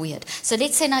sound weird. So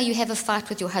let's say now you have a fight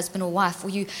with your husband or wife, or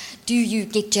you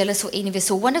get jealous or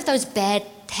envious, or one of those bad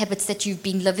habits that you've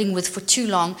been living with for too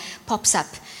long pops up.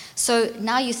 So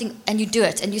now you think, and you do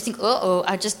it, and you think, oh,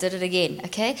 I just did it again,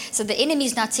 okay? So the enemy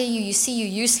is now telling you, you see you're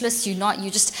useless, you're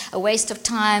just a waste of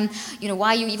time,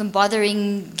 why are you even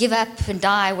bothering, give up and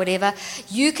die, whatever.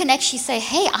 You can actually say,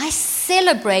 hey, I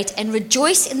celebrate and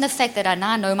rejoice in the fact that I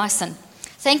now know my sin.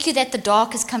 Thank you that the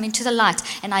dark has come into the light,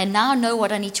 and I now know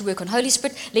what I need to work on. Holy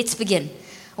Spirit, let's begin.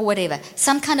 Or whatever,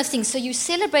 some kind of thing. So you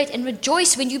celebrate and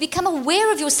rejoice when you become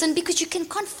aware of your sin, because you can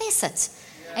confess it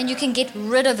and you can get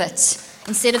rid of it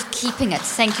instead of keeping it.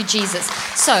 Thank you, Jesus.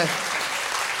 So,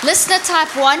 listener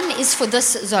type 1 is for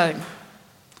this zone.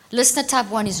 Listener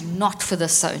type 1 is not for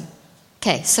this zone.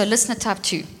 Okay, so listener type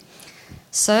 2.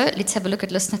 So let's have a look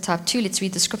at listener type 2. Let's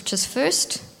read the scriptures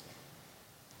first.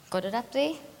 Got it up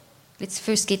there? Let's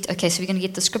first so we're going to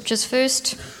get the scriptures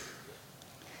first.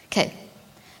 Okay.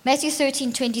 Matthew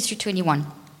 13:20 through 21.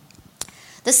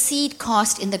 The seed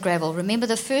cast in the gravel. Remember,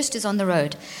 the first is on the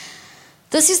road.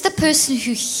 This is the person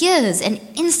who hears and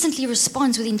instantly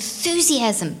responds with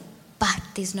enthusiasm, but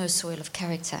there's no soil of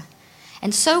character.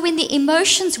 And so when the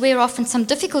emotions wear off and some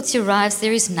difficulty arrives,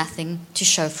 there is nothing to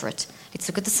show for it. Let's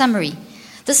look at the summary.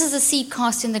 This is the seed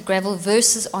cast in the gravel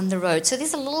versus on the road. So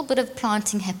there's a little bit of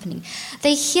planting happening.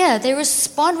 They hear, they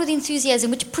respond with enthusiasm,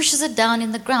 which pushes it down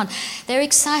in the ground. They're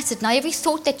excited. Now, every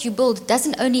thought that you build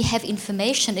doesn't only have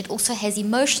information, it also has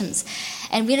emotions.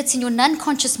 And when it's in your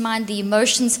non-conscious mind, the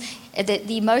emotions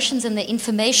and the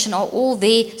information are all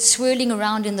there swirling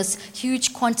around in this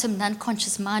huge quantum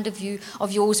non-conscious mind of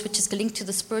yours, which is linked to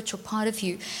the spiritual part of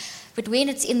you. But when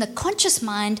it's in the conscious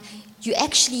mind, you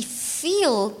actually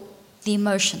feel the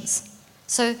emotions.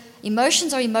 So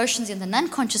emotions are emotions in the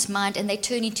non-conscious mind, and they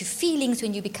turn into feelings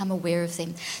when you become aware of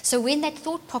them. So when that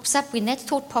thought pops up,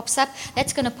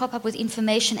 that's going to pop up with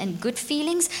information and good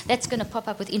feelings. That's going to pop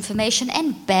up with information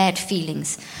and bad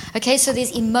feelings. Okay, so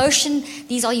there's emotion.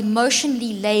 These are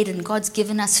emotionally laden. God's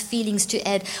given us feelings to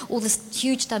add all this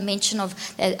huge dimension of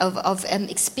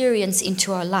experience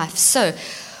into our life. So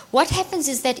what happens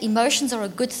is that emotions are a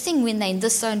good thing when they're in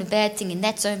this zone, a bad thing in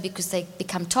that zone, because they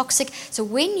become toxic. So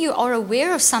when you are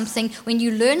aware of something, when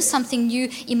you learn something new,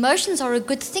 emotions are a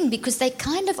good thing because they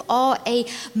kind of are a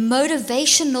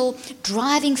motivational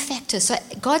driving factor. So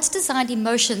God's designed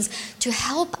emotions to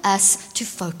help us to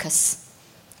focus,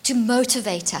 to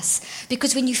motivate us.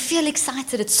 Because when you feel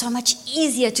excited, it's so much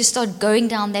easier to start going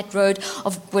down that road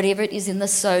of whatever it is in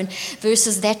this zone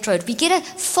versus that road. We get a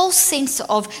false sense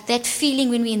of that feeling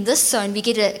when we're in this zone. We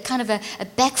get a kind of a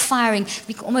backfiring.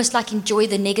 We almost like enjoy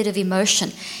the negative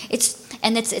emotion. It's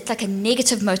like a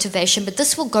negative motivation, but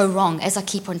this will go wrong, as I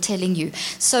keep on telling you.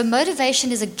 So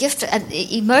motivation is a gift,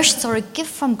 emotions are a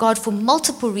gift from God for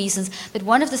multiple reasons, but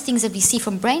one of the things that we see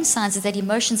from brain science is that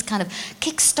emotions kind of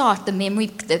kickstart the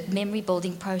memory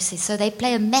building process. So they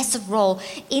play a massive role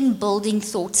in building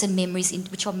thoughts and memories,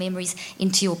 which are memories,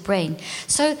 into your brain.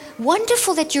 So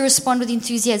wonderful that you respond with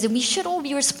enthusiasm. We should all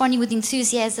be responding with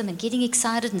enthusiasm and getting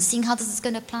excited and seeing how this is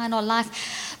going to apply in our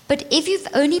life. But if you've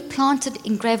only planted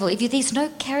in gravel, there's no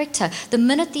character, the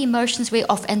minute the emotions wear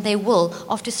off, and they will,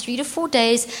 after 3 to 4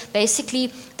 days,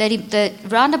 basically,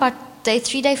 round about day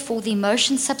 3, day 4, the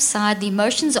emotions subside. The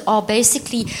emotions are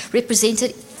basically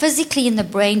represented physically in the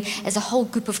brain as a whole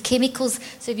group of chemicals.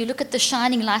 So if you look at the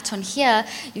shining light on here,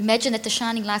 you imagine that the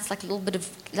shining light's like a little bit of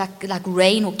like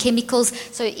rain or chemicals.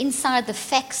 So inside the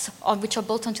facts, which are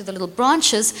built onto the little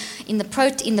branches in the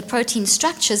protein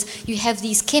structures, you have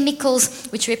these chemicals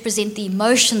which represent the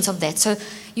emotions of that. So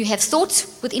you have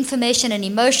thoughts with information and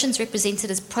emotions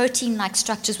represented as protein-like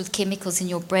structures with chemicals in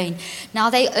your brain. Now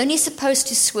they're only supposed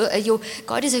to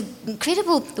God is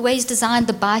incredible the way He's designed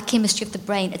the biochemistry of the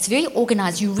brain. It's very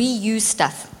organized. You reuse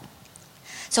stuff.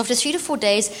 So after 3 to 4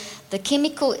 days, the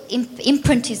chemical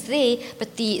imprint is there,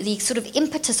 but the sort of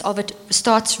impetus of it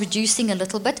starts reducing a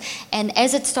little bit. And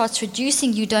as it starts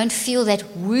reducing, you don't feel that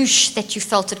whoosh that you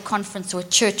felt at conference or at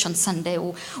church on Sunday,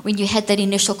 or when you had that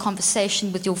initial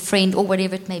conversation with your friend or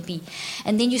whatever it may be.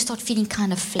 And then you start feeling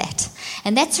kind of flat.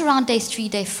 And that's around day 3,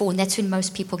 day 4, and that's when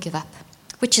most people give up,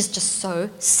 which is just so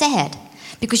sad.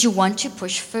 because you want to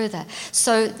push further.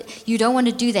 So you don't want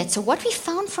to do that. So what we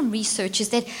found from research is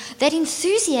that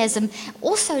enthusiasm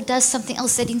also does something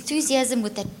else. That enthusiasm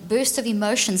with that burst of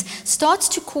emotions starts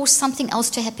to cause something else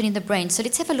to happen in the brain. So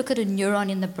let's have a look at a neuron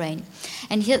in the brain.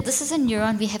 And here, this is a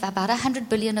neuron. We have about 100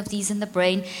 billion of these in the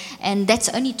brain, and that's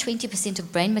only 20%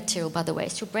 of brain material, by the way.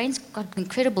 So your brain's got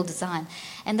incredible design.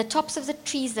 And the tops of the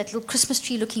trees, that little Christmas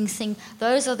tree looking thing,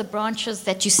 those are the branches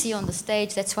that you see on the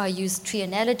stage. That's why I use tree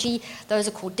analogy. Those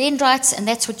are called dendrites, and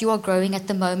that's what you are growing at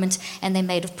the moment, and they're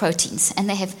made of proteins. And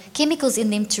they have chemicals in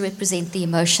them to represent the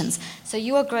emotions. So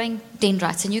you are growing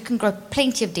dendrites, and you can grow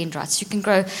plenty of dendrites. You can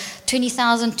grow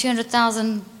 20,000,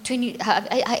 200,000,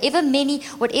 however many,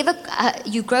 whatever,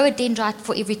 you grow a dendrite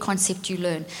for every concept you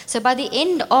learn. So by the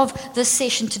end of this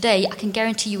session today, I can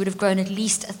guarantee you would have grown at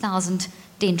least 1,000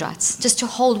 dendrites, just to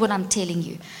hold what I'm telling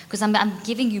you, because I'm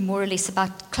giving you more or less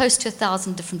about close to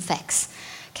 1,000 different facts.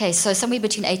 Okay, so somewhere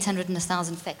between 800 and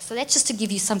 1,000 facts. So that's just to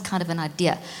give you some kind of an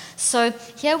idea. So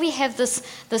here we have this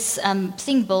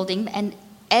thing building, and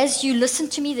as you listen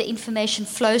to me, the information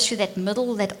flows through that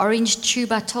middle, that orange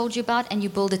tube I told you about, and you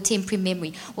build a temporary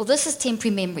memory. Well, this is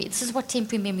temporary memory. This is what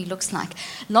temporary memory looks like.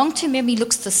 Long-term memory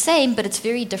looks the same, but it's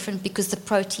very different because the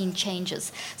protein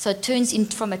changes. So it turns in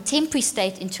from a temporary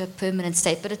state into a permanent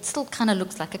state, but it still kind of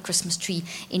looks like a Christmas tree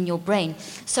in your brain.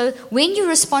 So when you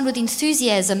respond with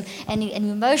enthusiasm and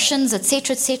emotions,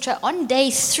 etc., on day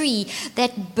 3,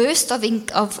 that burst of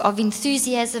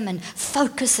enthusiasm and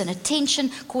focus and attention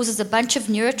causes a bunch of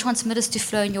neurotransmitters to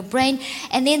flow in your brain,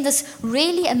 and then this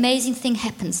really amazing thing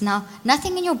happens. Now,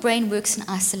 nothing in your brain works in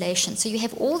isolation, so you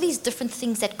have all these different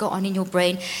things that go on in your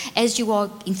brain as you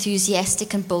are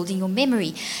enthusiastic and building your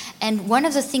memory. And one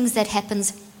of the things that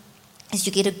happens is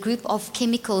you get a group of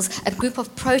chemicals, a group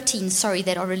of proteins,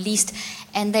 that are released,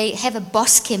 and they have a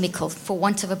boss chemical, for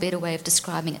want of a better way of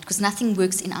describing it, because nothing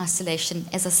works in isolation,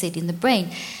 as I said, in the brain.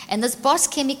 And this boss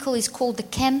chemical is called the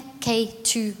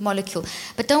CAMK2 molecule.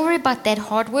 But don't worry about that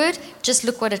hard word, just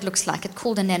look what it looks like. It's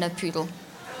called a nanopoodle.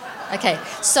 Okay,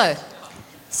 so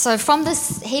from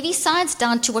this heavy science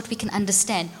down to what we can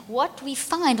understand, what we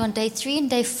find on day 3 and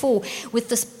day 4 with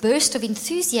this burst of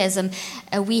enthusiasm,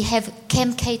 we have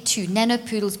CAMK2,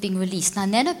 nanopoodles being released. Now,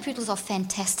 nanopoodles are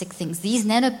fantastic things. These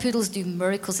nanopoodles do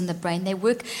miracles in the brain. They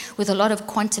work with a lot of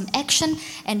quantum action.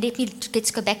 And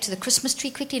let's go back to the Christmas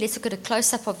tree quickly. Let's look at a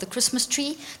close-up of the Christmas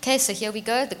tree. Okay, so here we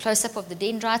go, the close-up of the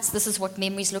dendrites. This is what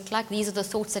memories look like. These are the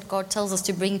thoughts that God tells us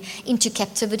to bring into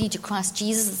captivity to Christ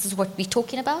Jesus. This is what we're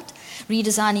talking about.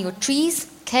 Redesigning your trees,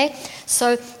 okay?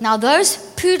 So now those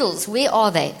poodles, where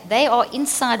are they? They are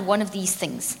inside one of these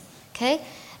things, okay?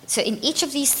 So in each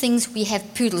of these things we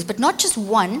have poodles, but not just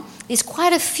one. There's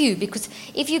quite a few, because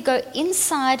if you go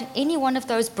inside any one of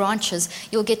those branches,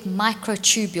 you'll get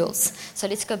microtubules. So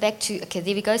let's go back to, okay,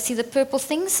 there we go. See the purple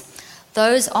things?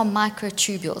 Those are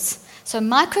microtubules. So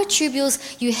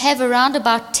microtubules, you have around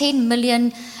about 10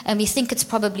 million, and we think it's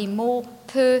probably more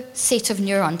per set of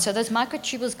neurons. So those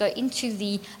microtubules go into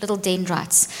the little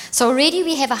dendrites. So already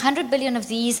we have 100 billion of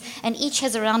these, and each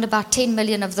has around about 10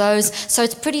 million of those, so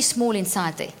it's pretty small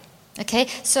inside there. Okay,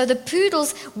 so the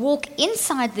poodles walk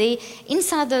inside there,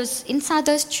 inside those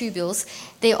tubules.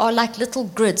 They are like little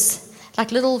grids,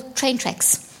 like little train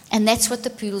tracks, and that's what the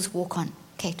poodles walk on.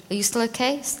 Okay, are you still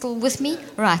okay? Still with me?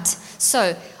 Right.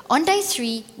 So on day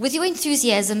 3, with your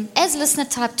enthusiasm, as listener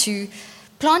type 2,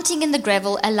 planting in the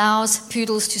gravel allows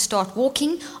poodles to start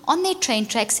walking on their train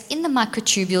tracks in the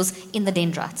microtubules in the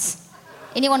dendrites.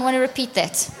 Anyone want to repeat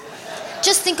that?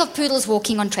 Just think of poodles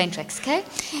walking on train tracks, okay?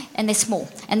 And they're small,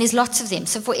 and there's lots of them.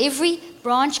 So for every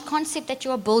branch concept that you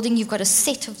are building, you've got a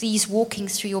set of these walking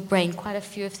through your brain, quite a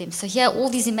few of them. So here,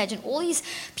 imagine all these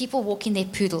people walking their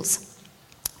poodles.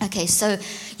 Okay, so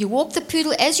you walk the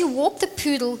poodle. As you walk the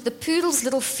poodle's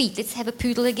little feet, let's have a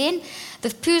poodle again. The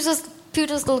poodle's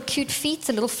little cute feet,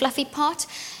 the little fluffy part.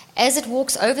 As it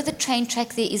walks over the train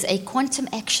track, there is a quantum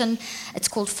action. It's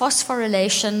called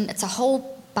phosphorylation. It's a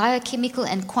whole biochemical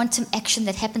and quantum action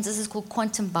that happens. This is called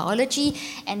quantum biology,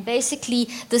 and basically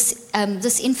this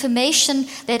information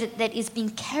that is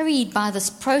being carried by this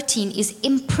protein is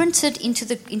imprinted into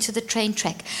the train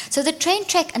track. So the train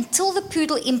track, until the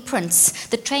poodle imprints,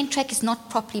 the train track is not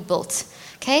properly built.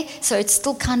 Okay, so it's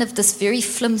still kind of this very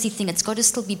flimsy thing. It's got to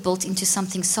still be built into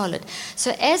something solid.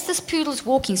 So as this poodle's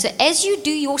walking, so as you do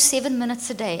your 7 minutes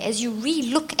a day, as you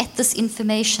re-look at this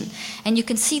information, and you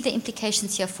can see the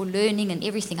implications here for learning and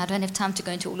everything. I don't have time to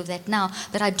go into all of that now,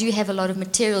 but I do have a lot of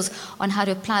materials on how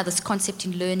to apply this concept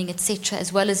in learning, etc.,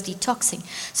 as well as detoxing.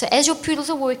 So as your poodles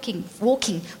are walking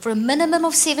for a minimum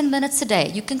of 7 minutes a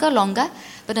day, you can go longer,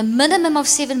 but a minimum of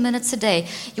 7 minutes a day,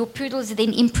 your poodles are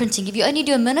then imprinting. If you only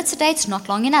do a minute a day, it's not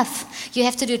long enough. You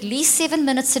have to do at least 7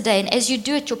 minutes a day, and as you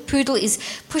do it, your poodle is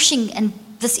pushing and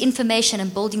this information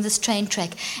and building this train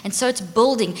track. And so it's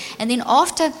building. And then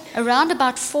after around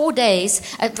about 4 days,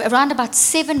 around about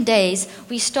 7 days,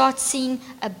 we start seeing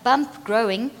a bump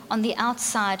growing on the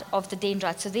outside of the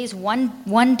dendrite. So there's one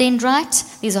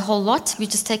dendrite. There's a whole lot. We've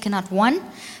just taken out one.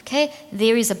 Okay,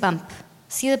 there is a bump.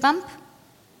 See the bump?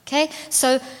 Okay,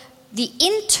 so the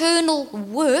internal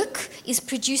work is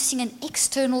producing an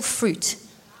external fruit.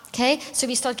 Okay, so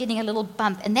we start getting a little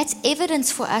bump, and that's evidence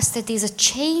for us that there's a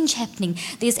change happening.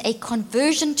 There's a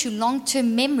conversion to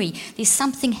long-term memory. There's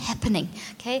something happening.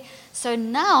 Okay, so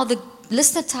now the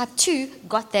listener type 2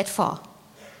 got that far.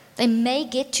 They may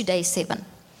get to day 7,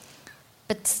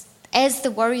 but as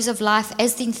the worries of life,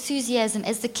 as the enthusiasm,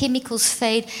 as the chemicals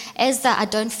fade, as the I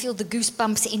don't feel the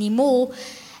goosebumps anymore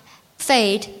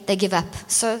fade, they give up.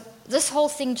 So this whole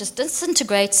thing just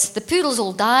disintegrates. The poodles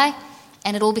all die,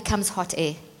 and it all becomes hot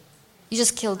air. You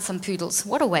just killed some poodles.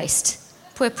 What a waste.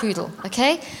 Poor poodle,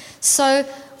 okay? So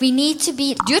we need to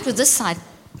do it with this side.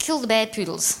 Kill the bad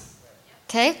poodles,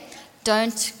 okay?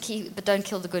 Don't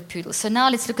kill the good poodles. So now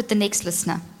let's look at the next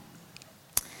listener.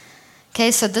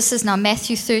 Okay, so this is now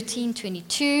Matthew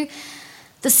 13:22.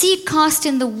 The seed cast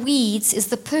in the weeds is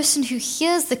the person who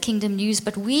hears the kingdom news,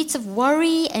 but weeds of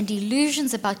worry and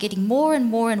illusions about getting more and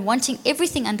more and wanting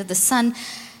everything under the sun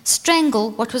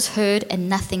strangle what was heard, and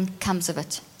nothing comes of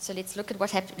it. So let's look at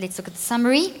what happened. Let's look at the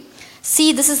summary.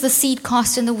 See, this is the seed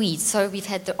cast in the weeds. So we've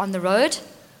had on the road,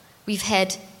 we've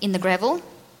had in the gravel.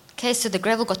 Okay, so the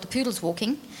gravel got the poodles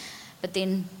walking, but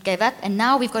then gave up, and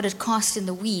now we've got it cast in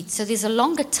the weeds. So there's a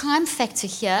longer time factor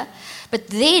here, but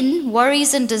then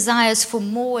worries and desires for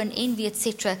more and envy,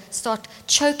 etc., start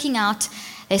choking out.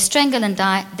 They strangle and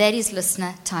die. That is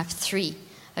listener type 3.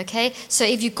 Okay, so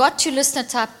if you got to listener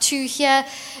type 2 here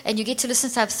and you get to listener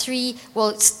type 3, well,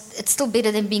 it's still better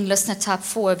than being listener type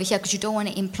 4 over here, because you don't want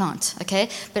to implant, okay?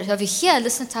 But over here,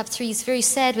 listener type 3 is very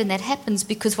sad when that happens,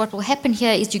 because what will happen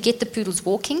here is you get the poodles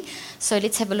walking. So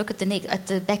let's have a look at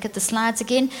the back of the slides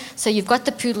again. So you've got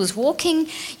the poodles walking.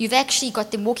 You've actually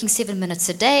got them walking 7 minutes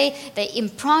a day. They're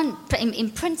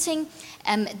imprinting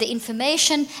the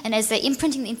information, and as they're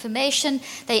imprinting the information,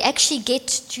 they actually get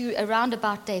to around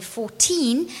about day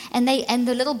 14, and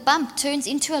the little bump turns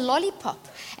into a lollipop.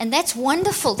 And that's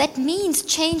wonderful. That means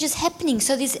change is happening.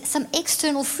 So there's some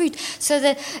external fruit. So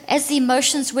that as the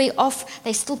emotions wear off,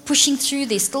 they're still pushing through.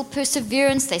 There's still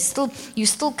perseverance. You're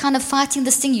still kind of fighting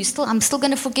this thing. I'm still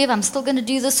going to forgive. I'm still going to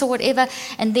do this or whatever.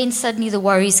 And then suddenly the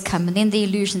worries come, and then the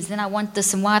illusions. Then I want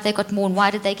this, and why have they got more, and why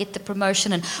did they get the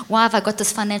promotion, and why have I got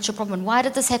this financial problem, and why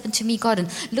did this happen to me, God, and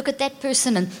look at that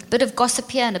person, and a bit of gossip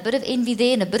here, and a bit of envy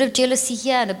there, and a bit of jealousy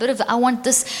here, and a bit of I want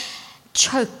this.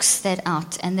 Chokes that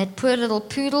out, and that poor little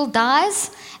poodle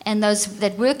dies, and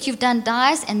that work you've done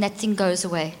dies, and that thing goes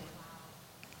away.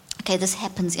 Okay, this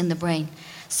happens in the brain.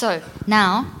 So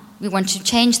now we want to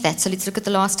change that. So let's look at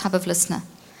the last type of listener.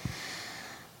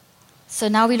 So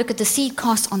now we look at the seed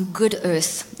cast on good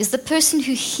earth. Is the person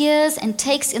who hears and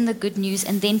takes in the good news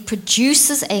and then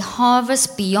produces a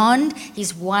harvest beyond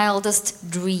his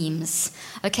wildest dreams.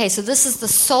 Okay, so this is the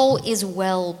soul is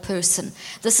well person.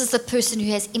 This is the person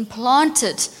who has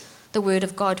implanted the word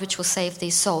of God, which will save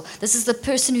their soul. This is the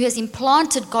person who has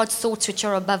implanted God's thoughts, which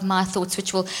are above my thoughts,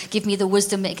 which will give me the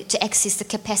wisdom to access the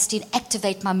capacity and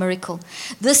activate my miracle.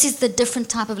 This is the different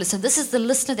type of listener. This is the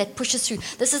listener that pushes through.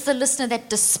 This is the listener that,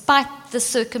 despite the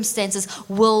circumstances,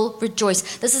 will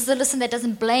rejoice. This is the listener that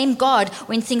doesn't blame God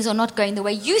when things are not going the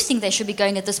way you think they should be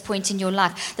going at this point in your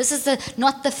life. This is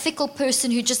not the fickle person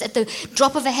who just at the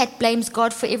drop of a hat blames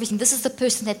God for everything. This is the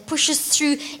person that pushes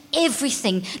through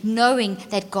everything, knowing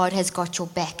that God has got your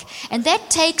back. And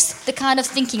that takes the kind of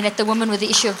thinking that the woman with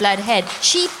the issue of blood had.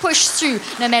 She pushed through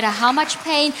no matter how much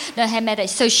pain, no matter.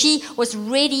 So she was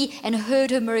ready and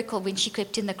heard her miracle when she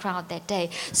crept in the crowd that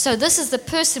day. So this is the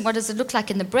person. What does it look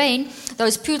like in the brain?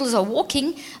 Those poodles are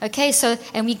walking. Okay, so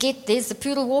there's the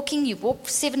poodle walking. You walk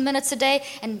 7 minutes a day.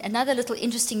 And another little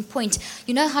interesting point.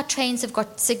 You know how trains have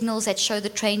got signals that show the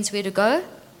trains where to go?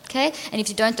 Okay, and if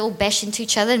you don't, they'll bash into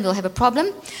each other and we'll have a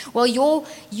problem. Well,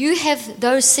 you have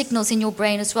those signals in your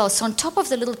brain as well. So on top of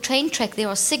the little train track, there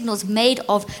are signals made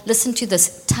of, listen to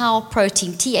this, tau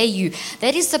protein, T-A-U.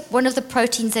 That is one of the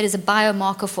proteins that is a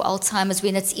biomarker for Alzheimer's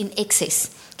when it's in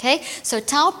excess. Okay, so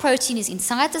tau protein is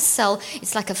inside the cell.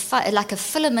 It's like a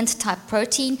filament type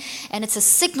protein, and it's a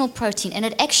signal protein, and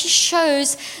it actually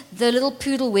shows the little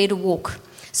poodle where to walk.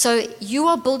 So you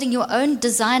are building your own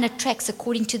designer tracks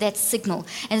according to that signal.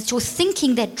 And it's your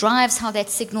thinking that drives how that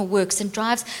signal works and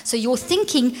drives. So your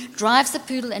thinking drives the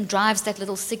poodle and drives that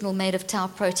little signal made of tau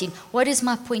protein. What is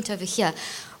my point over here?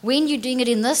 When you're doing it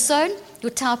in this zone, your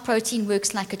tau protein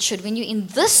works like it should. When you're in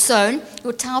this zone,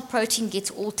 your tau protein gets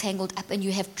all tangled up and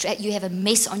you have a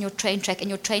mess on your train track, and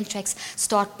your train tracks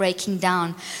start breaking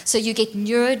down. So you get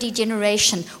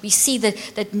neurodegeneration. We see the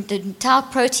tau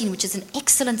protein, which is an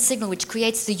excellent signal, which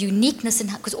creates the uniqueness,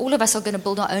 because all of us are going to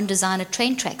build our own designer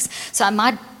train tracks. So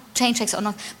my train tracks are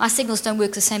not, my signals don't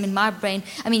work the same in my brain,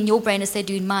 your brain as they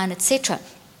do in mine, etc.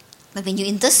 But when you're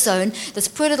in this zone, this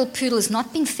poor little poodle is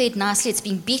not being fed nicely. It's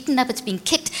being beaten up, it's being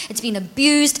kicked, it's been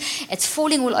abused, it's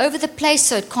falling all over the place,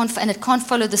 so it can't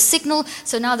follow the signal.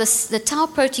 So now the tau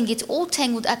protein gets all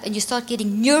tangled up, and you start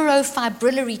getting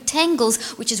neurofibrillary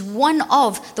tangles, which is one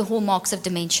of the hallmarks of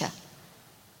dementia.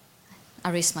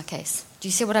 I rest my case. Do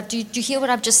you hear what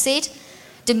I've just said?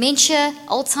 Dementia,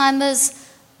 Alzheimer's,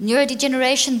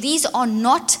 neurodegeneration, these are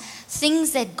not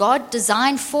things that God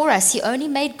designed for us. He only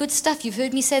made good stuff. You've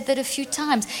heard me say that a few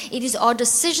times. It is our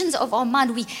decisions of our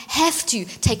mind. We have to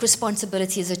take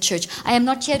responsibility as a church. I am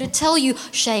not here to tell you,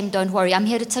 shame, don't worry. I'm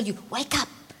here to tell you, wake up.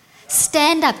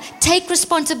 Stand up. Take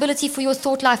responsibility for your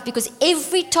thought life, because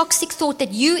every toxic thought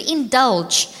that you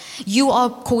indulge, you are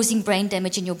causing brain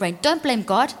damage in your brain. Don't blame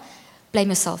God. Blame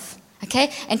yourself.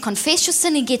 Okay? And confess your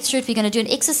sin and get through it. We're going to do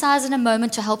an exercise in a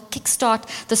moment to help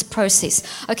kickstart this process.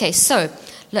 Okay, so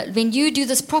when you do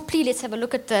this properly, let's have a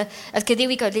look at okay, there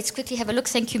we go. Let's quickly have a look.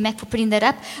 Thank you, Mac, for putting that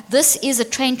up. This is a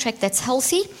train track that's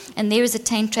healthy, and there is a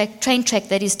train track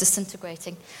that is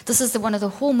disintegrating. This is one of the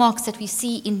hallmarks that we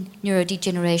see in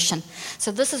neurodegeneration.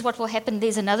 So this is what will happen.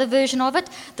 There's another version of it.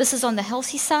 This is on the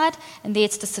healthy side, and there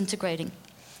it's disintegrating.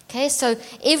 Okay, so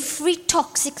every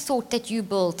toxic thought that you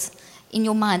build in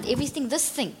your mind, this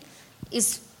thing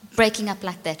is breaking up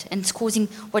like that, and it's causing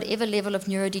whatever level of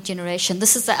neurodegeneration.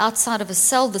 This is the outside of a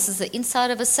cell, this is the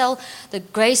inside of a cell. The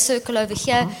grey circle over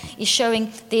here is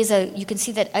showing you can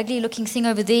see that ugly looking thing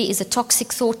over there is a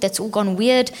toxic thought that's all gone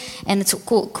weird, and it's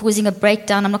causing a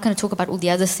breakdown. I'm not going to talk about all the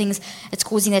other things. It's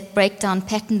causing that breakdown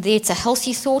pattern there. It's a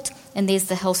healthy thought, and there's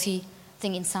the healthy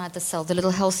thing inside the cell, the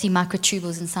little healthy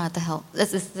microtubules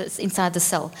inside the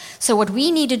cell. So what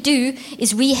we need to do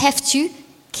is we have to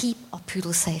keep our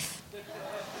poodle safe.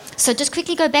 So just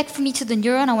quickly go back for me to the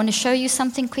neuron. I want to show you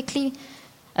something quickly.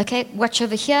 Okay, watch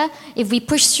over here. If we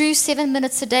push through 7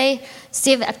 minutes a day,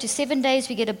 up to 7 days,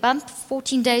 we get a bump.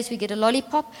 14 days, we get a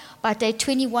lollipop. By day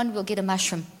 21, we'll get a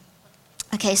mushroom.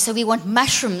 Okay, so we want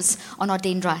mushrooms on our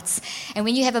dendrites. And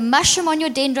when you have a mushroom on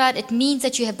your dendrite, it means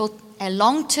that you have built a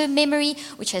long-term memory,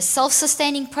 which has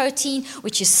self-sustaining protein,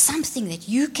 which is something that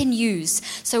you can use.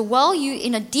 So while you're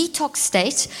in a detox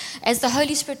state, as the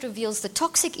Holy Spirit reveals the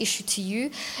toxic issue to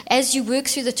you, as you work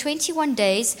through the 21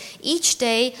 days, each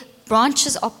day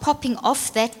branches are popping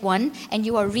off that one, and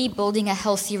you are rebuilding a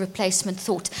healthy replacement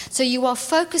thought. So you are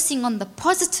focusing on the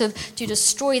positive to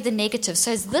destroy the negative.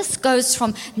 So as this goes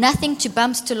from nothing to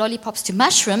bumps to lollipops to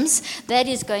mushrooms, that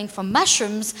is going from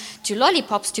mushrooms to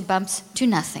lollipops to bumps to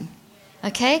nothing.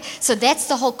 Okay, so that's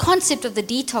the whole concept of the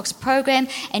detox program,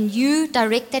 and you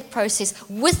direct that process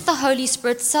with the Holy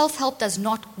Spirit. Self-help does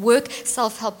not work.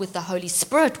 Self-help with the Holy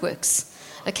Spirit works.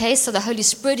 Okay, so the Holy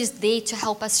Spirit is there to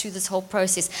help us through this whole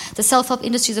process. The self-help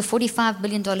industry is a $45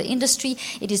 billion industry.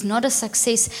 It is not a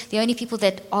success. The only people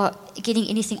that are getting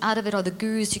anything out of it are the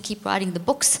gurus who keep writing the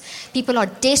books. People are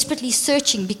desperately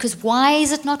searching because why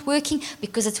is it not working?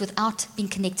 Because it's without being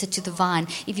connected to the vine.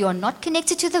 If you are not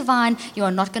connected to the vine, you are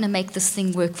not going to make this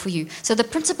thing work for you. So the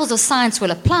principles of science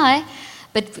will apply,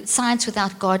 but science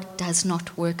without God does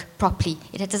not work properly.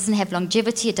 It doesn't have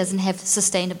longevity. It doesn't have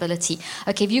sustainability.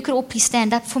 Okay, if you could all please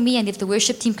stand up for me, and if the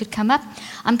worship team could come up.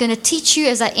 I'm going to teach you,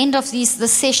 as I end off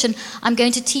this session, I'm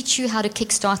going to teach you how to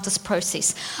kickstart this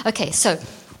process. Okay, so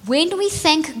when we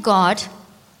thank God,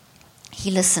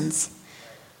 He listens.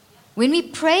 When we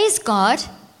praise God,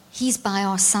 He's by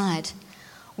our side.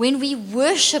 When we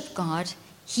worship God,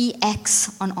 He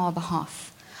acts on our behalf.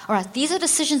 All right, these are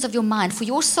decisions of your mind. For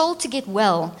your soul to get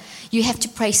well, you have to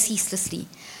pray ceaselessly.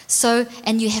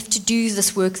 And you have to do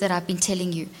this work that I've been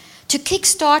telling you. To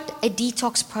kickstart a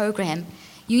detox program,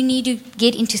 you need to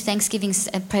get into thanksgiving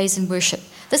and praise and worship.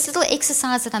 This little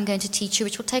exercise that I'm going to teach you,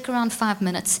 which will take around 5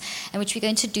 minutes, and which we're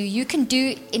going to do, you can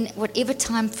do in whatever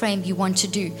time frame you want to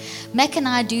do. Mac and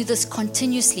I do this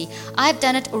continuously. I've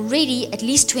done it already at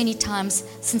least 20 times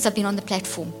since I've been on the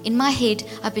platform. In my head,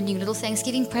 I've been doing little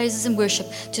thanksgiving, praises, and worship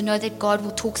to know that God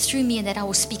will talk through me and that I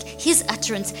will speak His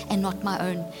utterance and not my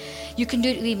own. You can do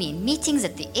it with me in meetings,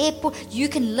 at the airport. You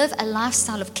can live a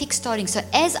lifestyle of kickstarting. So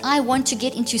as I want to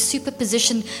get into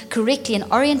superposition correctly and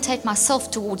orientate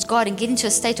myself towards God and get into a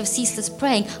state of ceaseless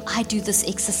praying, I do this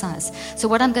exercise. So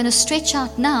what I'm going to stretch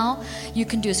out now, you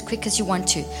can do as quick as you want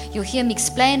to. You'll hear me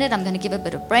explain it. I'm going to give a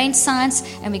bit of brain science,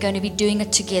 and we're going to be doing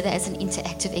it together as an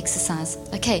interactive exercise.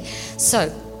 Okay, so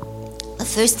the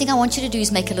first thing I want you to do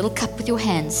is make a little cup with your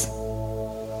hands.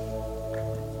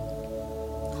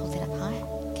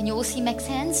 Can you all see Mac's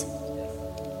hands?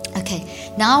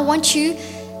 Okay, now I want you,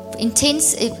 I'm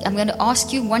going to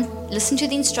ask you, listen to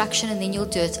the instruction and then you'll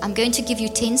do it. I'm going to give you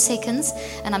 10 seconds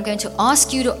and I'm going to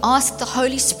ask you to ask the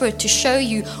Holy Spirit to show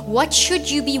you what should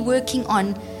you be working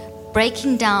on,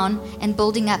 breaking down and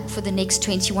building up for the next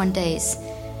 21 days.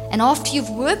 And after you've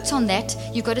worked on that,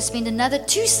 you've got to spend another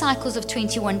 2 cycles of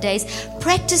 21 days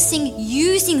practicing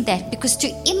using that, because to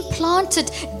implant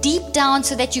it deep down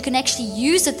so that you can actually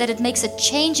use it, that it makes a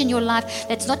change in your life,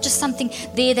 that's not just something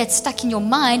there that's stuck in your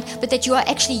mind, but that you are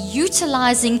actually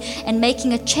utilizing and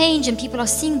making a change and people are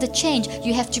seeing the change.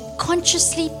 You have to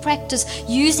consciously practice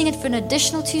using it for an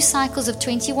additional 2 cycles of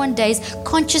 21 days,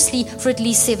 consciously for at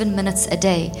least 7 minutes a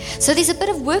day. So there's a bit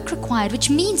of work required, which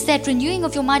means that renewing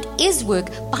of your mind is work.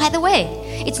 By the way,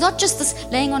 it's not just this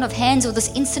laying on of hands or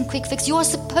this instant quick fix. You are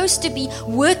supposed to be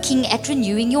working at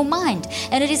renewing your mind.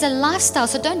 And it is a lifestyle.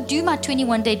 So don't do my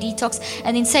 21-day detox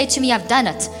and then say to me, I've done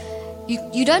it.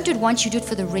 You don't do it once, you do it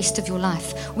for the rest of your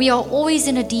life. We are always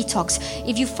in a detox.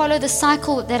 If you follow the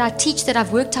cycle that I teach, that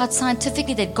I've worked out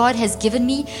scientifically, that God has given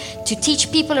me to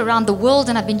teach people around the world,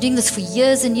 and I've been doing this for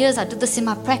years and years, I did this in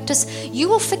my practice, you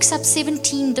will fix up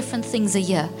 17 different things a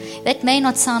year. That may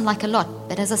not sound like a lot,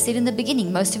 but as I said in the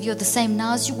beginning, most of you are the same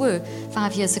now as you were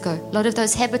 5 years ago. A lot of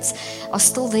those habits are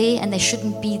still there and they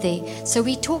shouldn't be there. So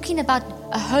we're talking about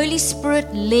a Holy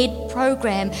Spirit-led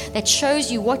program that shows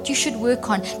you what you should work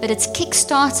on, but it's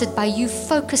kick-started by you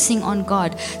focusing on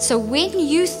God. So when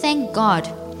you thank God,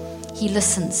 He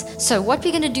listens. So what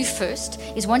we're going to do first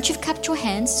is, once you've cup your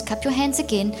hands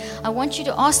again, I want you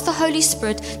to ask the Holy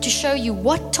Spirit to show you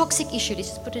what toxic issue, let's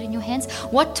just put it in your hands,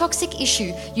 what toxic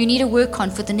issue you need to work on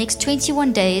for the next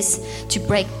 21 days to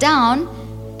break down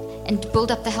and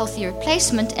build up the healthy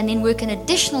replacement, and then work an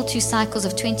additional 2 cycles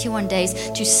of 21 days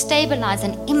to stabilize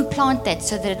and implant that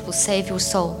so that it will save your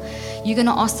soul. You're going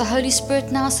to ask the Holy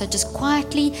Spirit now, so just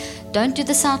quietly, don't do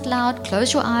this out loud,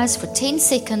 close your eyes for 10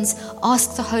 seconds,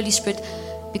 ask the Holy Spirit,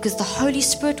 because the Holy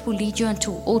Spirit will lead you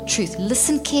into all truth.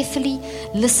 Listen carefully,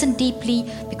 listen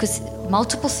deeply, because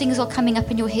multiple things are coming up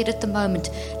in your head at the moment.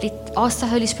 Ask the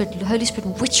Holy Spirit,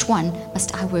 which one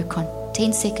must I work on?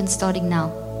 10 seconds starting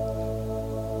now.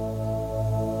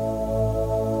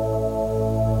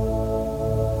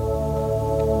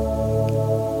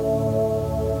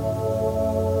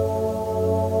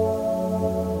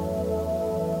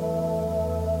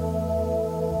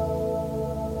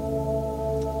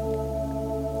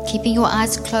 Keeping your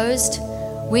eyes closed.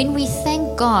 When we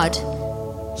thank God,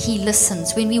 He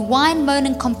listens. When we whine, moan,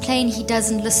 and complain, He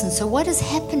doesn't listen. So what is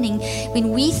happening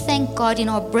when we thank God in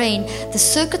our brain? The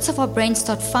circuits of our brain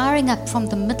start firing up from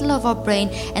the middle of our brain,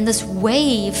 and this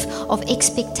wave of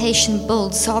expectation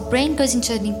builds. So our brain goes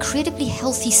into an incredibly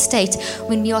healthy state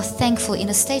when we are thankful, in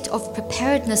a state of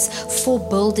preparedness for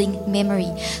building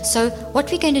memory. So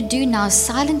what we're going to do now is,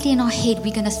 silently in our head,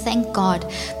 we're going to thank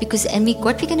God, because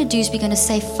what we're going to do is we're going to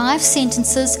say 5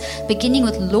 sentences beginning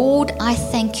with, Lord, I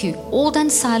thank you. All done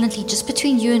silently, just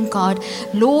between you and God.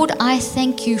 Lord, I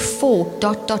thank you for ...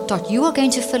 You are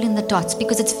going to fill in the dots,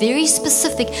 because it's very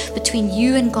specific between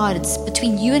you and God. It's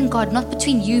between you and God, not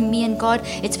between you, me, and God.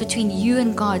 It's between you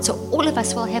and God. So all of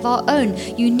us will have our own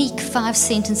unique 5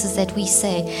 sentences that we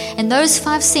say. And those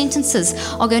 5 sentences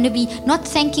are going to be not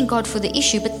thanking God for the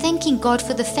issue, but thanking God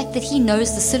for the fact that He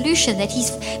knows the solution, that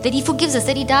He forgives us,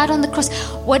 that He died on the cross,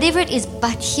 whatever it is.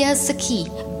 But here's the key.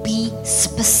 Be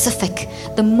specific.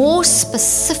 The more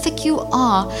specific you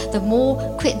are,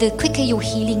 the quicker your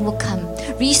healing will come.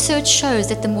 Research shows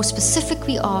that the more specific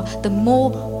we are, the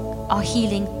more our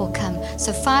healing will come.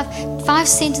 So 5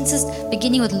 sentences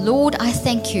beginning with, Lord, I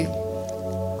thank you.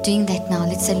 Doing that now.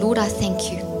 Let's say, Lord, I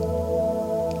thank you.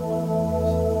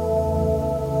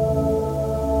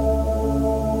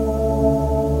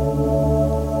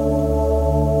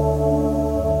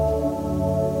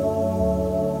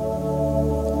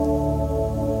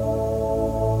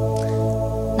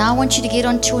 now I want you to get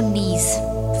onto your knees.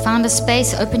 Find a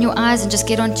space, open your eyes, and just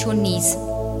get onto your knees.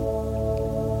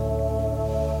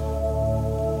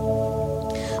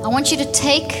 I want you to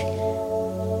take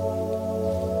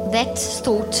that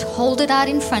thought, hold it out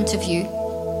in front of you,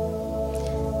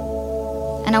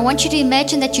 and I want you to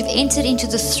imagine that you've entered into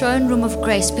the throne room of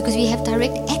grace, because we have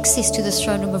direct access to the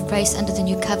throne room of grace under the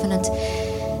new covenant.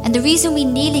 And the reason we're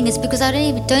kneeling is because I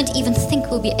don't even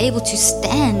think we'll be able to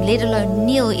stand, let alone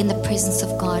kneel in the presence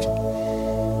of God.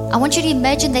 I want you to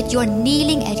imagine that you're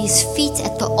kneeling at His feet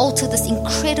at the altar, this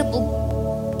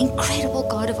incredible, incredible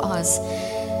God of ours.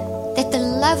 That the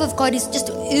love of God is just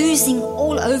oozing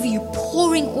all over you,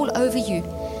 pouring all over you.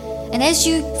 And as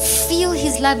you feel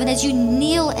His love and as you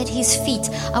kneel at His feet,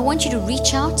 I want you to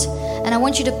reach out and I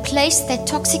want you to place that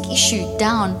toxic issue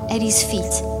down at His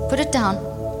feet. Put it down.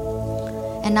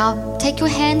 And now take your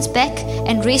hands back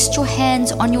and rest your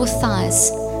hands on your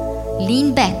thighs.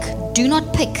 Lean back. Do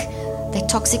not pick that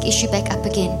toxic issue back up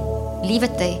again. Leave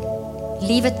it there.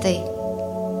 Leave it there.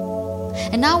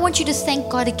 And now I want you to thank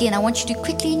God again. I want you to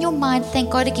quickly in your mind thank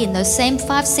God again. Those same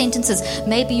 5 sentences.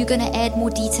 Maybe you're going to add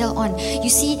more detail on. You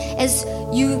see, as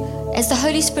the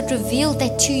Holy Spirit revealed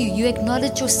that to you, you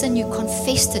acknowledged your sin, you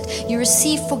confessed it, you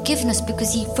received forgiveness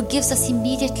because He forgives us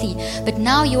immediately. But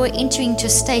now you are entering into a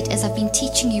state, as I've been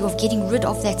teaching you, of getting rid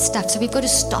of that stuff. So we've got to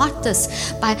start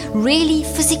this by really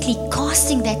physically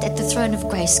casting that at the throne of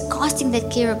grace, casting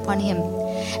that care upon Him,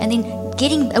 and then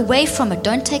getting away from it.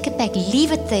 Don't take it back.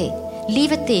 Leave it there.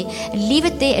 Leave it there. And leave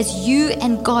it there as you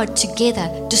and God together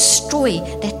destroy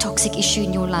that toxic issue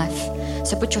in your life.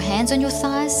 So put your hands on your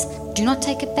thighs. Do not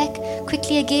take it back.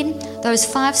 Quickly again, those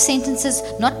 5 sentences,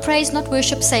 not praise, not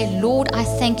worship. Say, Lord, I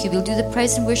thank you. We'll do the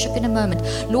praise and worship in a moment.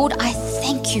 Lord, I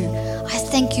thank you. I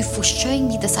thank you for showing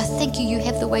me this. I thank you, you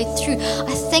have the way through.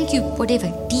 I thank you,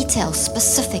 whatever, detail,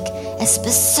 specific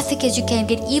as you can.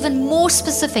 Get even more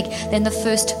specific than the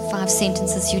first 5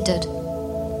 sentences you did.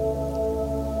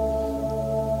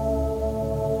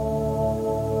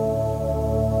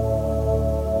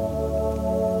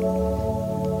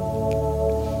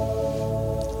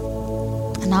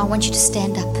 Now I want you to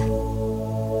stand up.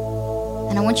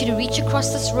 And I want you to reach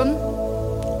across this room,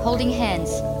 holding hands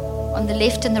on the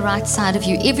left and the right side of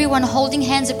you. Everyone holding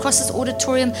hands across this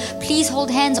auditorium, please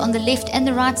hold hands on the left and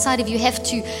the right side. If you have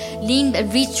to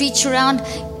reach around.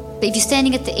 If you're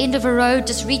standing at the end of a row,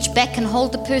 just reach back and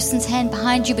hold the person's hand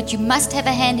behind you. But you must have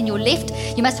a hand in your left.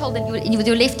 You must hold it with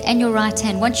your left and your right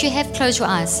hand. Once you have, close your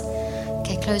eyes.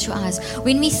 Okay, close your eyes.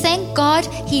 When we thank God,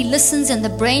 He listens, and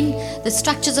the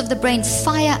structures of the brain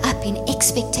fire up in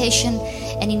expectation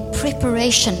and in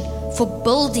preparation for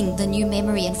building the new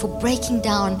memory and for breaking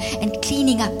down and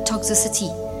cleaning up toxicity.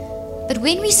 But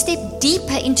when we step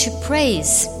deeper into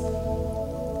praise,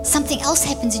 something else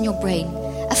happens in your brain.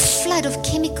 A flood of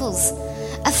chemicals,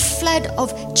 a flood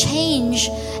of change,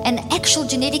 and actual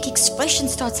genetic expression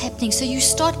starts happening. So you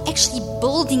start actually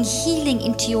building healing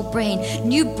into your brain.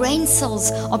 New brain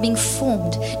cells are being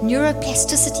formed.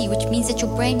 Neuroplasticity, which means that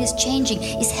your brain is changing,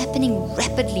 is happening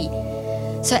rapidly.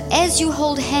 So as you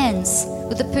hold hands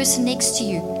with the person next to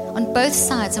you on both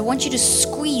sides, I want you to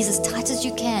squeeze as tight as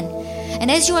you can. And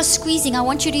as you are squeezing, I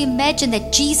want you to imagine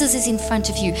that Jesus is in front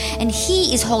of you and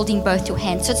He is holding both your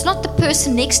hands. So it's not the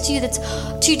person next to you that's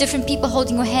 2 different people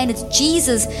holding your hand. It's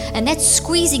Jesus, and that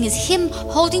squeezing is Him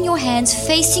holding your hands,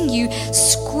 facing you,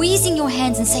 squeezing your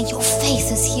hands and saying, your faith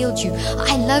has healed you.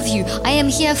 I love you. I am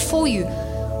here for you.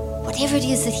 Whatever it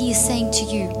is that He is saying to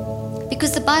you.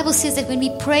 Because the Bible says that when we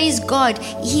praise God,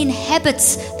 He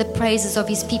inhabits the praises of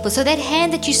His people. So that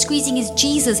hand that you're squeezing is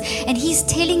Jesus. And He's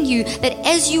telling you that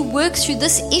as you work through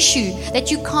this issue that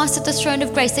you cast at the throne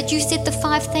of grace, that you said the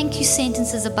 5 thank you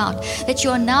sentences about, that you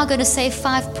are now going to say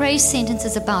 5 praise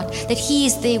sentences about, that He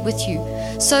is there with you.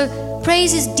 So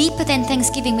praise is deeper than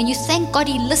thanksgiving. When you thank God,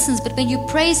 He listens. But when you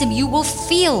praise Him, you will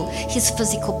feel His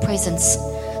physical presence.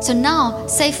 So now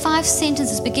say 5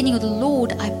 sentences beginning with,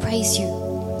 Lord, I praise you.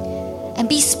 And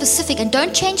be specific, and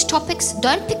don't change topics.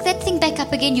 Don't pick that thing back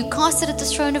up again. You cast it at the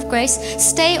throne of grace.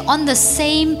 Stay on the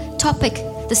same topic,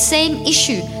 the same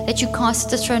issue that you cast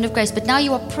at the throne of grace. But now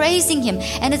you are praising Him,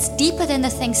 and it's deeper than the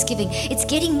thanksgiving. It's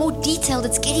getting more detailed.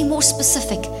 It's getting more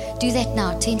specific. Do that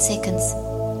now, 10 seconds.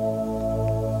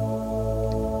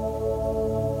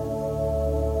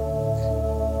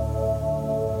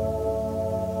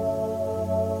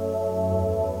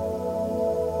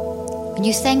 When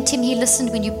you thanked Him, He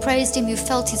listened. When you praised Him, you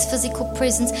felt His physical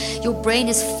presence. Your brain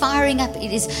is firing up.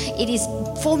 It is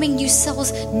forming new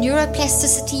cells.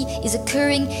 Neuroplasticity is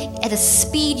occurring at a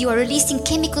speed. You are releasing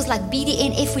chemicals like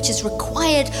BDNF, which is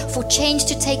required for change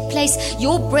to take place.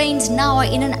 Your brains now are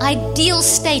in an ideal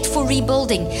state for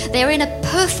rebuilding. They are in a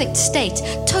perfect state,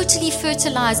 totally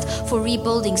fertilized for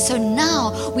rebuilding. So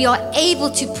now we are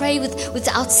able to pray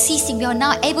without ceasing. We are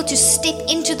now able to step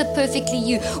into the perfectly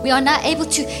you. We are now able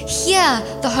to hear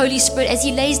the Holy Spirit as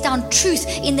He lays down truth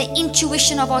in the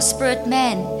intuition of our spirit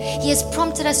man. He has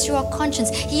prompted us through our conscience.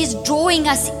 He is drawing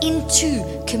us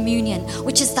into communion,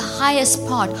 which is the highest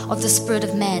part of the spirit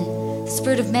of man. The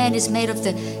spirit of man is made of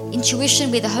the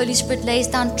intuition where the Holy Spirit lays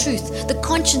down truth, the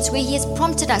conscience where He has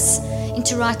prompted us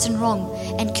into right and wrong,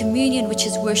 and communion, which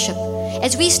is worship.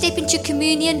 As we step into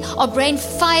communion, our brain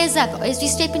fires up. As we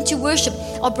step into worship,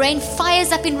 our brain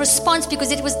fires up in response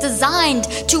because it was designed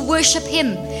to worship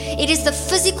Him. It is the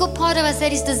physical part of us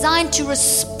that is designed to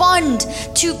respond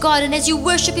to God. And as you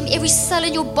worship Him, every cell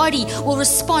in your body will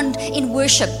respond in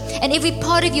worship. And every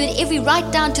part of you, and every right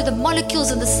down to the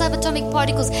molecules and the subatomic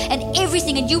particles and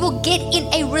everything, and you will get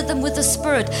in a rhythm with the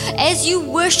Spirit. As you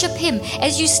worship Him,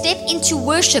 as you step into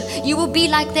worship, you will be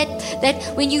like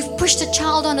that when you've pushed a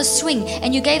child on a swing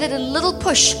and you gave it a little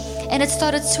push and it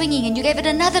started swinging, and you gave it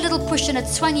another little push and it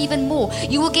swung even more.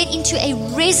 You will get into a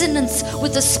resonance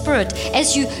with the Spirit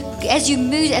as you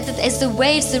move, as the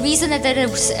waves. The reason that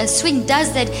a swing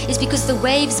does that is because the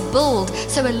waves build.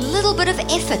 So a little bit of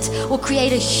effort will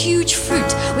create a huge fruit.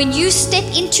 When you step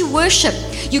into worship,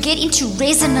 you get into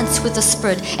resonance with the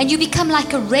Spirit, and you become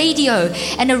like a radio.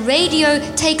 And a radio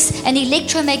takes an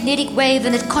electromagnetic wave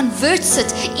and it converts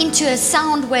it into a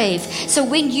sound wave. So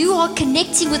when you are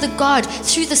connecting with a God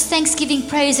through this thanksgiving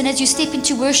praise, and as you step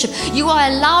into worship, you are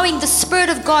allowing the Spirit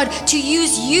of God to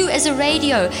use you as a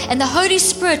radio, and the Holy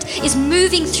Spirit is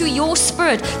moving through your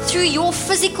spirit, through your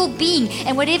physical being,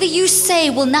 and whatever you say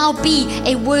will now be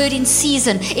a word in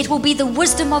season. It will be the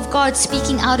wisdom of God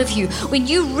speaking out of you. When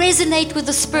you resonate with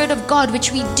the Spirit of God,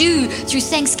 which we do through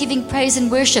thanksgiving, praise, and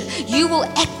worship, you will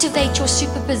activate your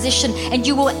superposition, and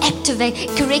you will activate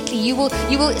correctly. You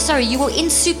will in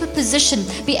superposition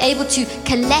be able to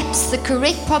collapse the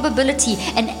correct probability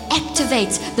and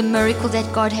activate the miracle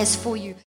that God has for you.